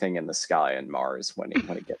the only thing in the sky in Mars when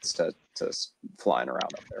it gets to flying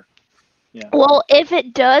around up there. Yeah. Well, if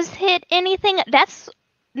it does hit anything, that's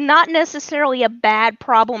not necessarily a bad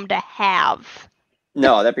problem to have.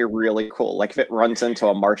 No, that'd be really cool. Like if it runs into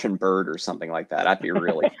a Martian bird or something like that, that'd be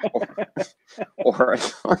really cool. or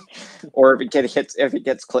if it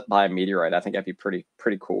gets clipped by a meteorite, I think I'd be pretty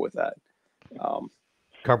cool with that.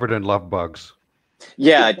 Covered in love bugs.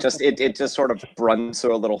 Yeah, it just sort of runs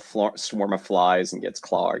through a little swarm of flies and gets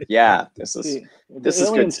clogged. Yeah, this is good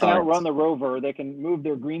science. Cannot run the rover. They can move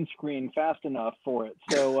their green screen fast enough for it.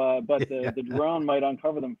 So, but the drone might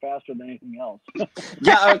uncover them faster than anything else.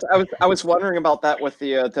 Yeah, I was wondering about that with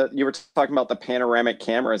the you were talking about the panoramic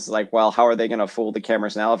cameras. Like, well, how are they going to fool the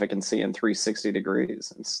cameras now if it can see in 360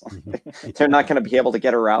 degrees? They're not going to be able to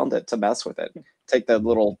get around it to mess with it. Take the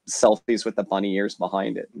little selfies with the bunny ears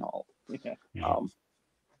behind it and all. Yeah.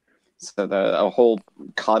 So a whole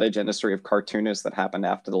cottage industry of cartoonists that happened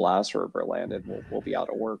after the last rover landed will be out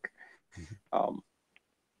of work.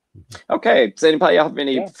 Okay, does anybody have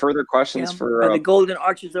any further questions for and the golden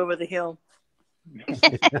arches over the hill?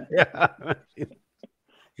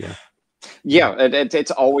 Yeah,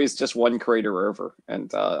 it's always just one crater over, and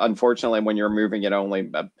unfortunately, when you're moving it only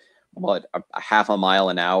a half a mile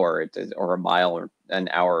an hour or a mile or an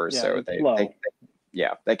hour or so,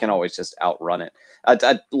 they can always just outrun it.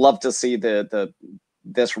 I'd love to see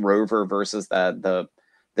this rover versus the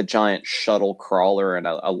giant shuttle crawler in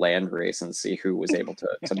a land race and see who was able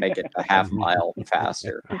to make it a half mile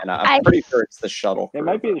faster. And I'm pretty sure it's the shuttle. It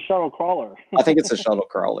might be the shuttle crawler. I think it's a shuttle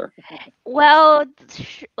crawler. Well,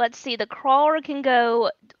 let's see. The crawler can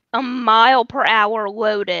go a mile per hour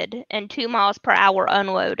loaded and 2 miles per hour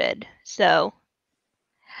unloaded. So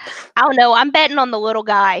I don't know. I'm betting on the little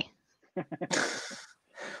guy.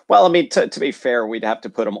 Well, I mean, to be fair, we'd have to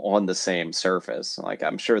put them on the same surface. Like,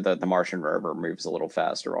 I'm sure that the Martian rover moves a little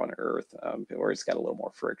faster on Earth, where it's got a little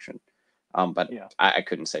more friction. But I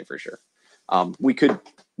couldn't say for sure. We could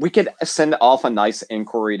send off a nice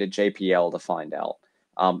inquiry to JPL to find out.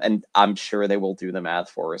 And I'm sure they will do the math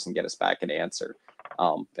for us and get us back an answer.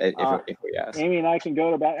 If we ask. Amy and I can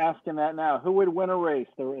go about asking that now. Who would win a race,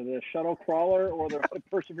 the shuttle crawler or the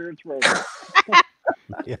Perseverance rover?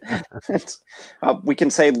 We can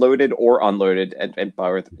say loaded or unloaded, and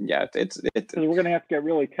both. Yeah, it's. We're gonna have to get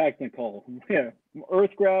really technical. Yeah,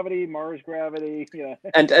 Earth gravity, Mars gravity. Yeah,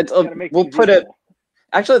 and we'll put it.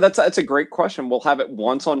 Actually, that's a great question. We'll have it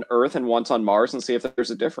once on Earth and once on Mars and see if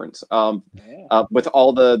there's a difference. With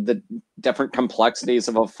all the different complexities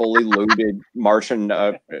of a fully loaded Martian,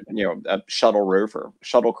 shuttle rover,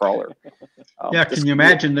 shuttle crawler. Can you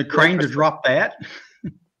imagine the crane to drop that?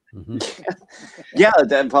 Yeah,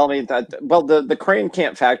 the crane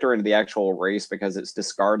can't factor into the actual race because it's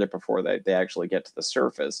discarded before they actually get to the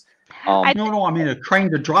surface. I mean a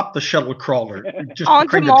crane to drop the shuttle crawler, just a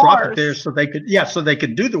crane to drop it there so they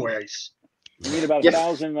could do the race. You need about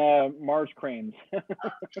 1,000 Mars cranes.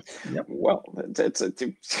 Yep. Well,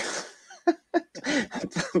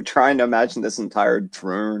 I'm trying to imagine this entire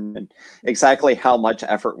drone and exactly how much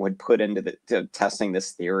effort would put into testing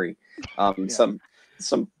this theory.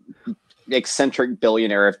 Some eccentric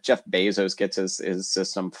billionaire, if Jeff Bezos gets his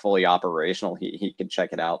system fully operational, he could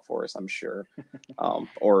check it out for us, I'm sure.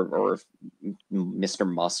 Or if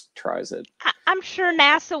Mr. Musk tries it. I'm sure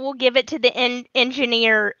NASA will give it to the interns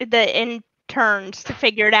to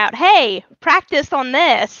figure it out. Hey, practice on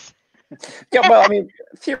this. Yeah, well, I mean,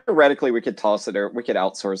 theoretically, we could toss it, or we could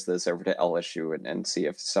outsource this over to LSU and see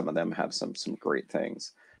if some of them have some great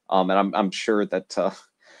things. And I'm sure that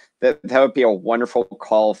that would be a wonderful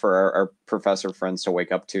call for our professor friends to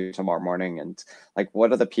wake up to tomorrow morning. And like,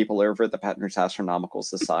 what are the people over at the Baton Rouge Astronomical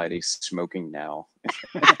Society smoking now?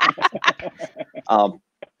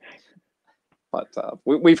 But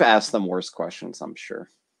we've asked them worse questions, I'm sure.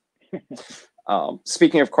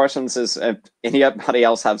 Speaking of questions, is anybody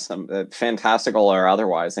else have some fantastical or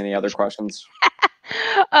otherwise? Any other questions?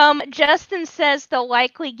 Justin says they'll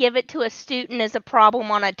likely give it to a student as a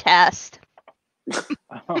problem on a test.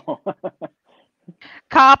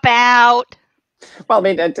 Cop out. Well, I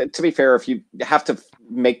mean, to be fair, if you have to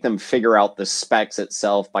make them figure out the specs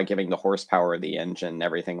itself by giving the horsepower of the engine and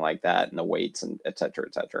everything like that, and the weights and et cetera,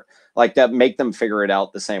 like that, make them figure it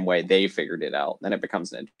out the same way they figured it out, then it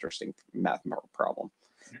becomes an interesting mathematical problem.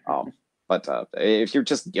 But if you're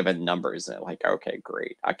just given numbers, like, okay,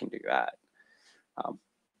 great, I can do that. All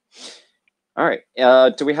right.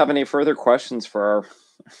 Do we have any further questions for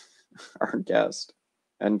our guest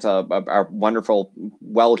and our wonderful,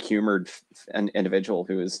 well-humored individual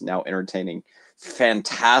who is now entertaining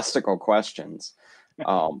fantastical questions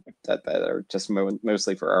that are just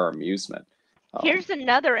mostly for our amusement? Here's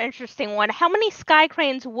another interesting one. How many sky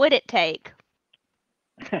cranes would it take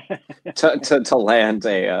to land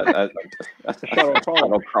a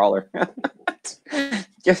shuttle crawler?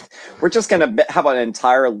 We're just going to have an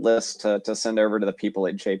entire list to send over to the people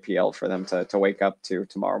at JPL for them to wake up to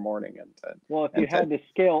tomorrow morning. Well, if you had to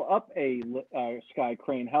scale up a sky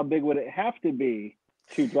crane, how big would it have to be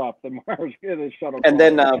to drop the Mars shuttle? And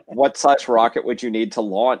then what size rocket would you need to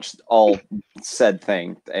launch all said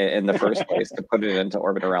thing in the first place to put it into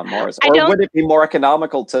orbit around Mars? Or would it be more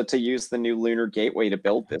economical to use the new lunar gateway to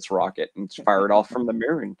build this rocket and fire it off from the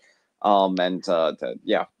moon?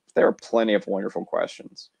 Yeah, there are plenty of wonderful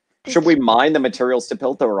questions. Should we mine the materials to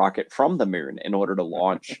build the rocket from the moon in order to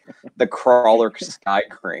launch the crawler sky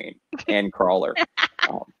crane and crawler?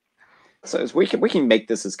 So we can make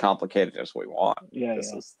this as complicated as we want. Yeah,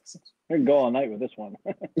 we can go all night with this one.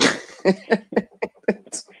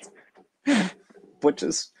 Which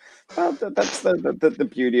is, well, that's the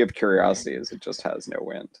beauty of curiosity, is it just has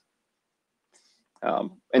no end.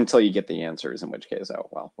 Until you get the answers, in which case, oh,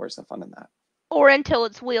 well, where's the fun in that? Or until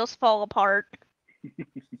its wheels fall apart.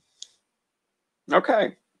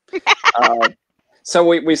 Okay. So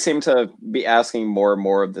we seem to be asking more and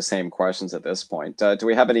more of the same questions at this point. Do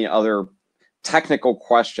we have any other technical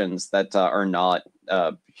questions that are not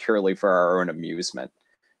purely for our own amusement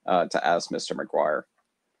to ask Mr. McGuire?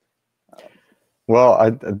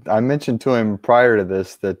 Well, I mentioned to him prior to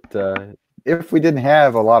this that if we didn't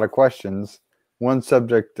have a lot of questions, one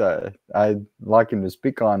subject I'd like him to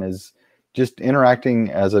speak on is just interacting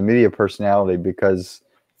as a media personality, because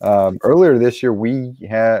earlier this year we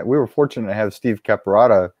were fortunate to have Steve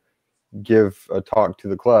Caparata give a talk to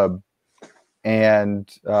the club,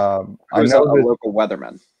 and I know a local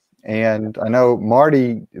weatherman, and I know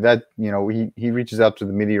Marty, that he reaches out to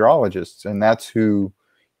the meteorologists, and that's who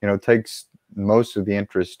takes most of the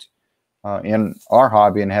interest in our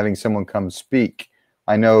hobby and having someone come speak.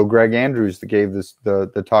 I know Greg Andrews that gave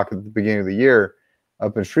the talk at the beginning of the year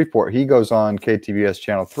up in Shreveport. He goes on KTBS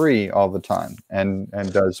Channel 3 all the time and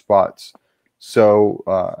does spots. So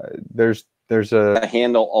there's to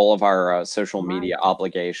handle all of our social media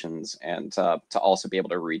obligations, and to also be able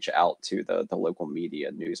to reach out to the local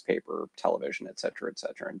media, newspaper, television, et cetera,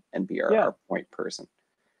 and be our point person.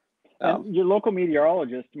 And your local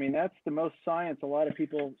meteorologist, I mean, that's the most science a lot of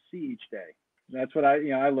people see each day. That's what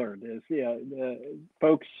I learned is,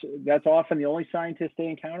 folks, that's often the only scientist they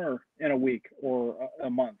encounter in a week or a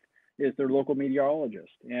month is their local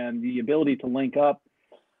meteorologist. And the ability to link up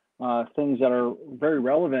things that are very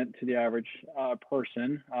relevant to the average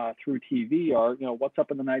person through TV are, what's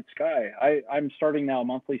up in the night sky. I'm starting now a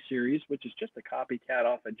monthly series, which is just a copycat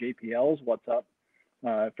off of JPL's What's Up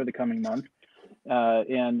for the coming month.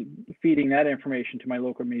 And feeding that information to my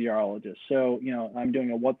local meteorologist. So, I'm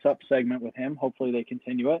doing a What's Up segment with him. Hopefully they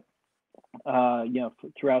continue it,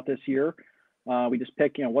 throughout this year. We just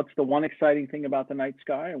pick, what's the one exciting thing about the night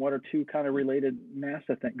sky, and what are two kind of related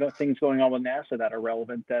NASA things going on with NASA that are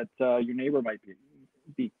relevant that your neighbor might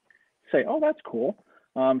be say, oh, that's cool.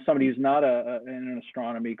 Somebody who's not in an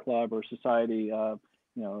astronomy club or society,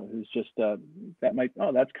 who's just that might,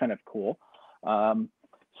 oh, that's kind of cool.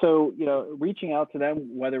 So, reaching out to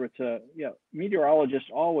them, whether it's meteorologists,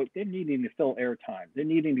 always, they're needing to fill airtime. They're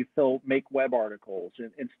needing to make web articles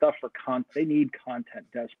and stuff for content. They need content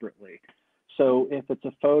desperately. So if it's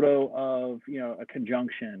a photo of, a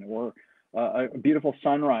conjunction, or a beautiful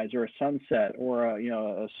sunrise or a sunset, or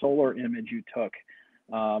a solar image you took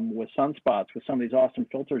with sunspots with some of these awesome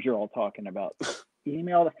filters you're all talking about,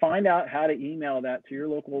 find out how to email that to your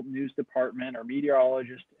local news department or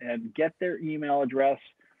meteorologist and get their email address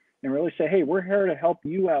and really say, hey, we're here to help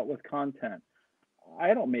you out with content.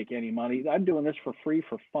 I don't make any money. I'm doing this for free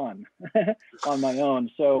for fun on my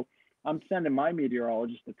own. So I'm sending my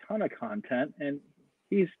meteorologist a ton of content, and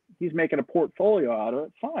he's making a portfolio out of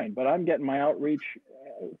it. Fine, but I'm getting my outreach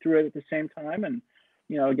through it at the same time, and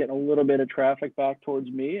getting a little bit of traffic back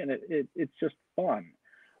towards me, and it's just fun.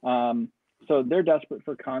 So they're desperate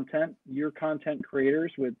for content. Your content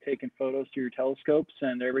creators with taking photos to your telescopes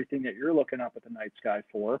and everything that you're looking up at the night sky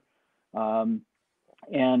for.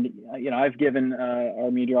 And I've given our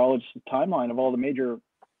meteorologists a timeline of all the major.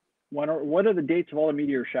 What are the dates of all the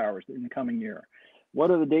meteor showers in the coming year? What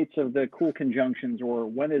are the dates of the cool conjunctions, or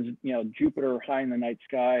when is Jupiter high in the night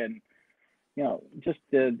sky? And just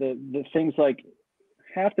the things like,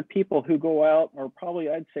 half the people who go out, or probably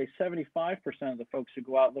I'd say 75% of the folks who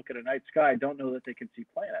go out and look at a night sky, don't know that they can see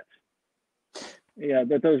planets. Yeah,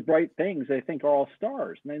 that those bright things they think are all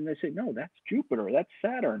stars, and then they say, no, that's Jupiter, that's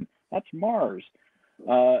Saturn, that's Mars.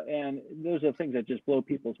 And those are things that just blow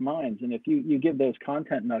people's minds. And if you give those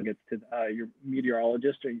content nuggets to your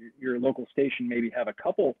meteorologist, or your local station, maybe have a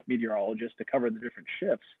couple meteorologists to cover the different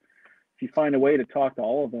shifts. If you find a way to talk to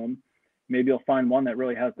all of them, maybe you'll find one that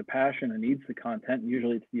really has the passion and needs the content. And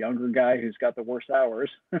usually it's the younger guy who's got the worst hours.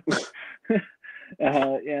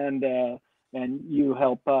 And you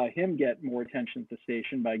help him get more attention at the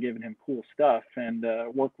station by giving him cool stuff, and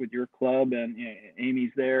work with your club, and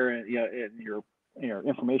Amy's there, and your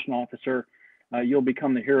information officer. You'll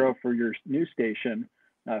become the hero for your news station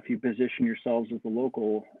if you position yourselves as the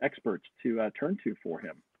local experts to turn to for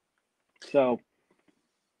him. So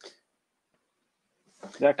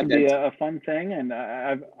that can be a fun thing. And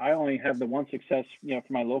I only have the one success,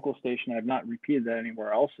 for my local station. I've not repeated that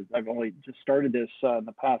anywhere else. I've only just started this in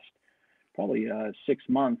the past probably 6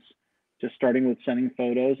 months, just starting with sending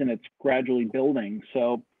photos, and it's gradually building.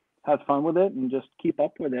 So have fun with it and just keep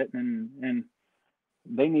up with it. And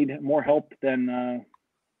they need more help than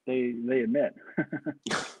they admit.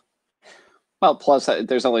 Well, plus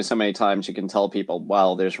there's only so many times you can tell people,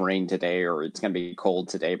 well, there's rain today or it's going to be cold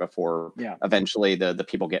today before eventually the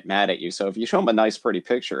people get mad at you. So if you show them a nice, pretty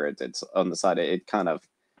picture, it's on the side.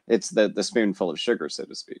 It's the spoonful of sugar, so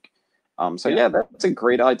to speak. So yeah, that's a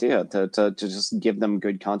great idea to just give them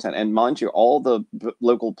good content. And mind you, all the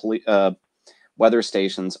local weather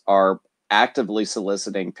stations are actively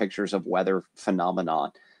soliciting pictures of weather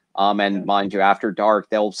phenomenon. And mind you, after dark,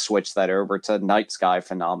 they'll switch that over to night sky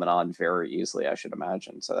phenomenon very easily, I should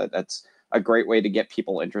imagine. So that's a great way to get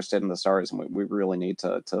people interested in the stars, and we really need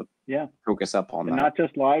to focus up on that. Not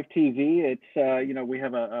just live TV. It's we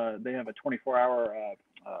have they have a 24-hour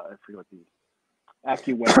I forget what the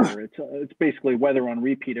AccuWeather. It's basically weather on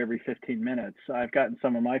repeat every 15 minutes. I've gotten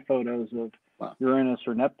some of my photos of Uranus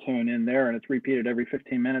or Neptune in there, and it's repeated every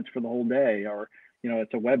 15 minutes for the whole day. Or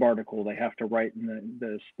it's a web article they have to write in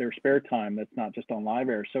their spare time that's not just on live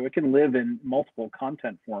air. So it can live in multiple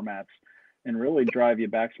content formats and really drive you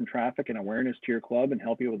back some traffic and awareness to your club and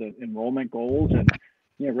help you with the enrollment goals and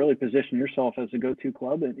really position yourself as a go-to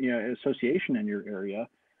club and association in your area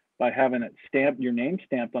by having it stamped, your name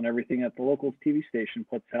stamped on everything that the local TV station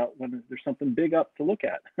puts out when there's something big up to look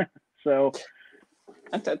at. So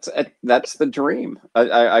that's the dream.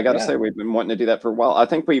 I got to say, we've been wanting to do that for a while. I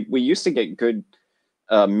think we used to get good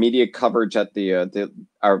media coverage at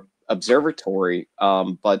our observatory,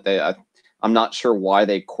 but I'm not sure why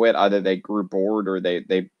they quit. Either they grew bored or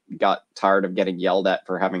they got tired of getting yelled at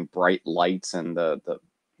for having bright lights and the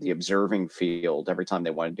observing field every time they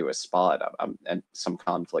want to do a spot. And some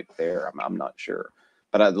conflict there. I'm not sure,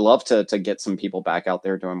 but I'd love to get some people back out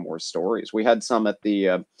there doing more stories. We had some at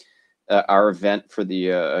the our event for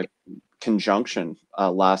the conjunction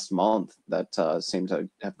last month that seemed to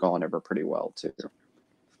have gone over pretty well too.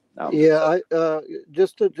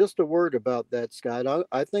 Just a word about that, Scott.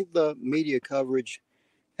 I think the media coverage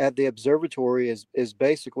at the observatory is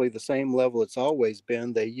basically the same level it's always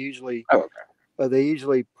been. They usually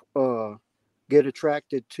get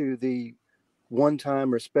attracted to the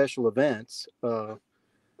one-time or special events.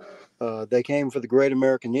 They came for the Great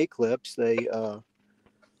American Eclipse. They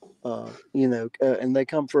and they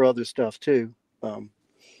come for other stuff too.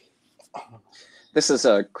 This is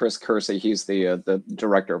Chris Kersey. He's the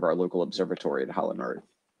director of our local observatory at Highland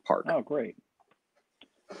Park. Oh, great.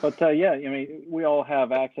 But we all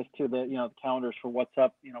have access to the calendars for what's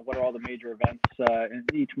up. What are all the major events in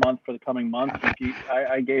each month for the coming month?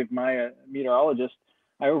 I gave my meteorologist,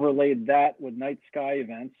 I overlaid that with night sky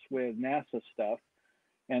events with NASA stuff,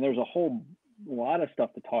 and there's a whole lot of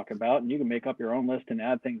stuff to talk about, and you can make up your own list and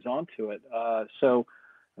add things onto it.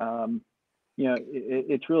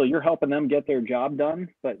 It's really, you're helping them get their job done,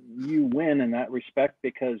 but you win in that respect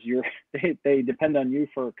because they depend on you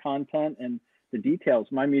for content and the details.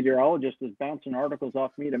 My meteorologist is bouncing articles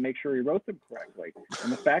off me to make sure he wrote them correctly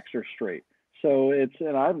and the facts are straight. So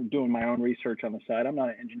and I'm doing my own research on the side. I'm not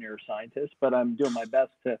an engineer or scientist, but I'm doing my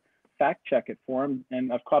best to fact check it for him.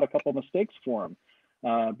 And I've caught a couple of mistakes for him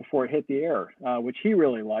before it hit the air, which he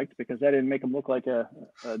really liked because I didn't make him look like a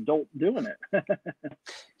dolt doing it.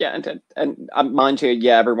 Yeah, and mind you,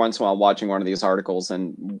 every once in a while watching one of these articles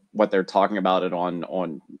and what they're talking about it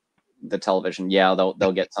on the television,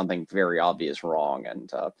 they'll get something very obvious wrong,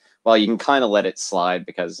 and you can kind of let it slide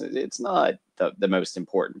because it's not the most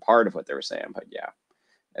important part of what they're saying. But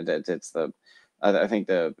it's I think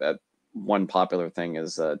the one popular thing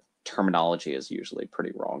is terminology is usually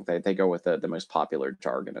pretty wrong. They go with the most popular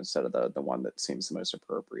jargon instead of the one that seems the most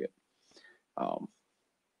appropriate.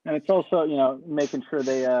 And it's also, making sure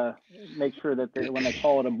they make sure that when they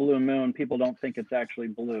call it a blue moon, people don't think it's actually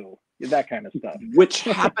blue, that kind of stuff. Which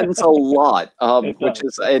happens a lot, which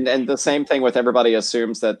is, and the same thing with everybody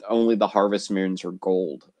assumes that only the harvest moons are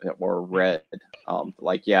gold or red.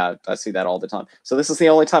 I see that all the time. So this is the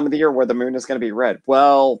only time of the year where the moon is going to be red.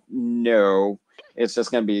 Well, no. It's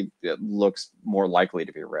just going to be, it looks more likely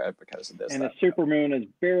to be red because of this. And a supermoon is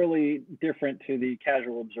barely different to the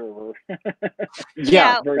casual observer.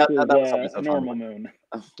 Versus a normal moon.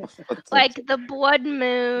 Like the blood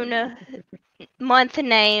moon month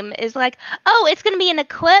name is like, oh, it's going to be an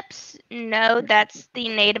eclipse. No, that's the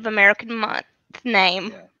Native American month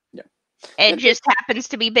name. Yeah. It just happens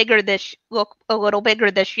to be look a little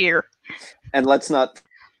bigger this year. And let's not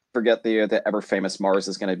forget the ever famous Mars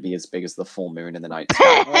is going to be as big as the full moon in the night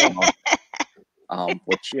sky,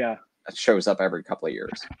 which shows up every couple of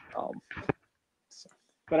years.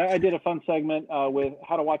 But I did a fun segment with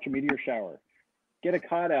how to watch a meteor shower. Get a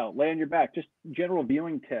cot out, lay on your back, just general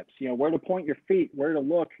viewing tips. Where to point your feet, where to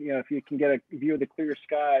look. If you can get a view of the clear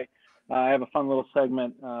sky. I have a fun little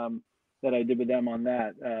segment that I did with them on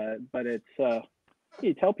that. But it's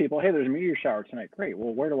you tell people, hey, there's a meteor shower tonight. Great.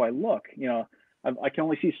 Well, where do I look? You know, I can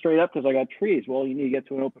only see straight up because I got trees. Well, you need to get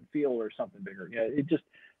to an open field or something bigger. Yeah, it just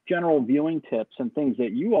general viewing tips and things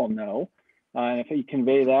that you all know. And if you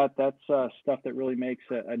convey that, that's stuff that really makes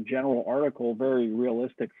a general article very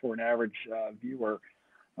realistic for an average viewer.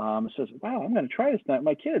 It says, wow, I'm going to try this tonight.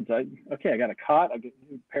 My kids, okay, I got a cot, I get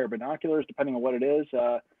a pair of binoculars, depending on what it is.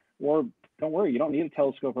 Or don't worry, you don't need a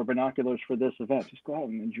telescope or binoculars for this event. Just go out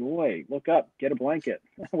and enjoy, look up, get a blanket,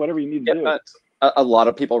 whatever you need to do. A lot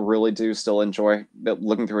of people really do still enjoy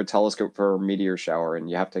looking through a telescope for a meteor shower, and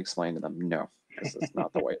you have to explain to them, no, this is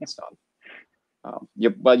not the way it's done.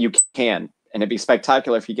 Well, you can, and it'd be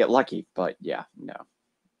spectacular if you get lucky, but yeah, no.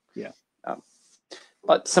 Yeah.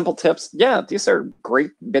 But simple tips, yeah, these are great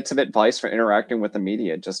bits of advice for interacting with the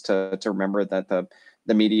media, just to remember that the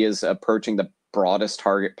media is approaching the broadest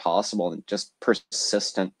target possible and just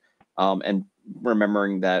persistent, and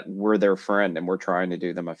remembering that we're their friend and we're trying to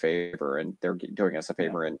do them a favor, and they're doing us a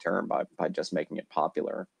favor in turn by just making it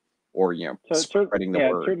popular, or spreading the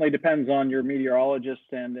word. It certainly depends on your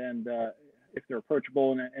meteorologist and if they're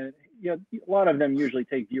approachable, and a lot of them usually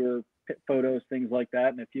take viewer photos, things like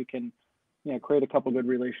that, and if you can create a couple good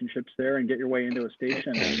relationships there and get your way into a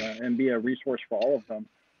station and be a resource for all of them,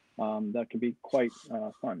 that could be quite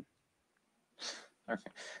fun.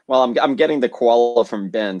 Okay. Well, I'm getting the koala from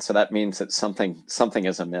Ben, so that means that something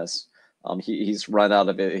is amiss. He's run out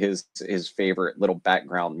of his favorite little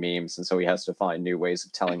background memes, and so he has to find new ways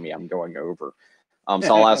of telling me I'm going over.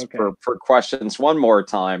 So I'll ask Okay. for questions one more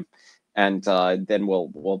time, and then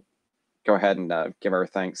we'll go ahead and give our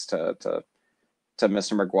thanks to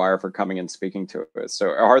Mr. McGuire for coming and speaking to us.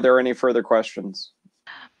 So are there any further questions?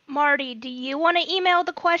 Marty, do you want to email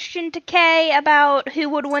the question to Kay about who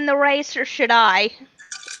would win the race, or should I?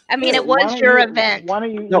 I mean, it was your event. Why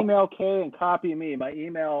don't you email Kay and copy me? My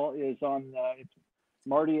email is on it's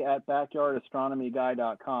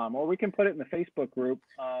marty@backyardastronomyguy.com, or we can put it in the Facebook group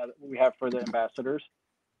that we have for the ambassadors.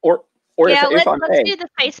 Or yeah, if I let's may, do the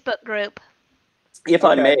Facebook group. If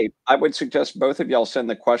I may, I would suggest both of y'all send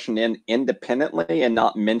the question in independently and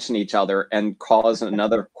not mention each other and cause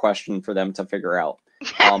another question for them to figure out.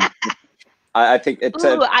 I think it's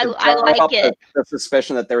I like it. The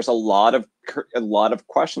suspicion that there's a lot of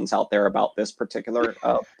questions out there about this particular.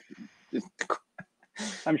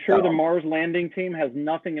 I'm sure the Mars landing team has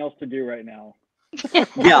nothing else to do right now.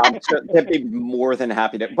 Yeah, I'm sure they'd be more than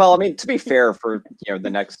happy to. Well, I mean, to be fair, for the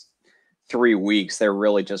next 3 weeks, they're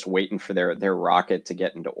really just waiting for their rocket to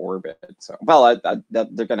get into orbit. So, well,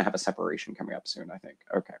 they're going to have a separation coming up soon, I think.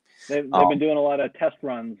 Okay. They've been doing a lot of test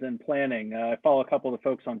runs and planning. I follow a couple of the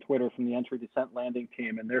folks on Twitter from the entry descent landing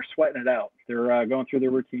team, and they're sweating it out. They're going through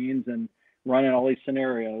their routines and running all these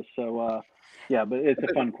scenarios. So, yeah, but it's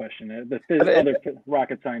a fun question. The other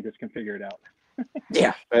rocket scientists can figure it out.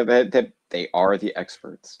 Yeah, they are the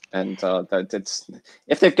experts, and it's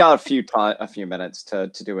if they've got a few minutes to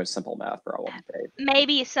do a simple math problem.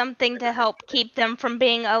 Maybe something to help keep them from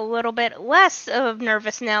being a little bit less of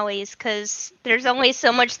nervous Nellies, because there's only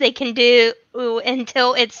so much they can do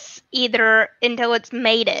until it's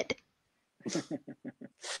mated.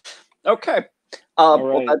 Okay. All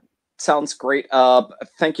right. Well, that sounds great.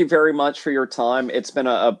 Thank you very much for your time. It's been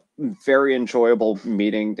a very enjoyable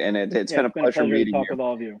meeting, and it's been a pleasure meeting to talk you. with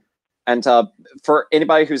all of you. And for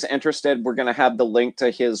anybody who's interested, we're going to have the link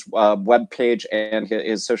to his webpage and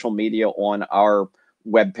his social media on our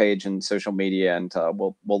webpage and social media, and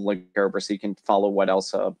we'll link over so you can follow what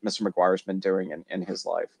else Mr. McGuire's been doing in his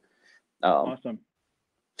life. Awesome.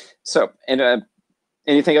 So, and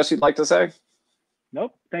anything else you'd like to say?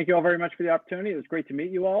 Nope. Thank you all very much for the opportunity. It was great to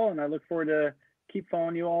meet you all, and I look forward to keep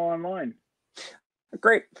following you all online.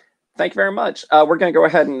 Great. Thank you very much. We're going to go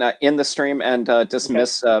ahead and end the stream and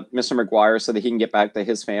dismiss Mr. McGuire so that he can get back to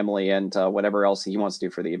his family and whatever else he wants to do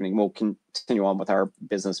for the evening. We'll continue on with our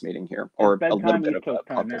business meeting here, or a little bit of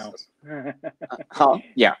business.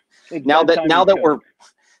 Yeah. Now that we're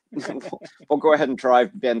we'll go ahead and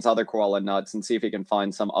drive Ben's other koala nuts and see if he can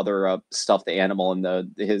find some other stuffed animal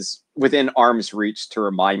in his within arm's reach to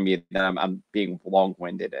remind me that I'm being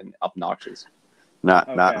long-winded and obnoxious. Not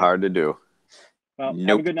hard to do. Well,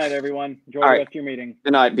 have a good night, everyone. Enjoy the rest of your meeting.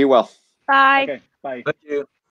 Good night. Be well. Bye. Okay, bye. Thank you.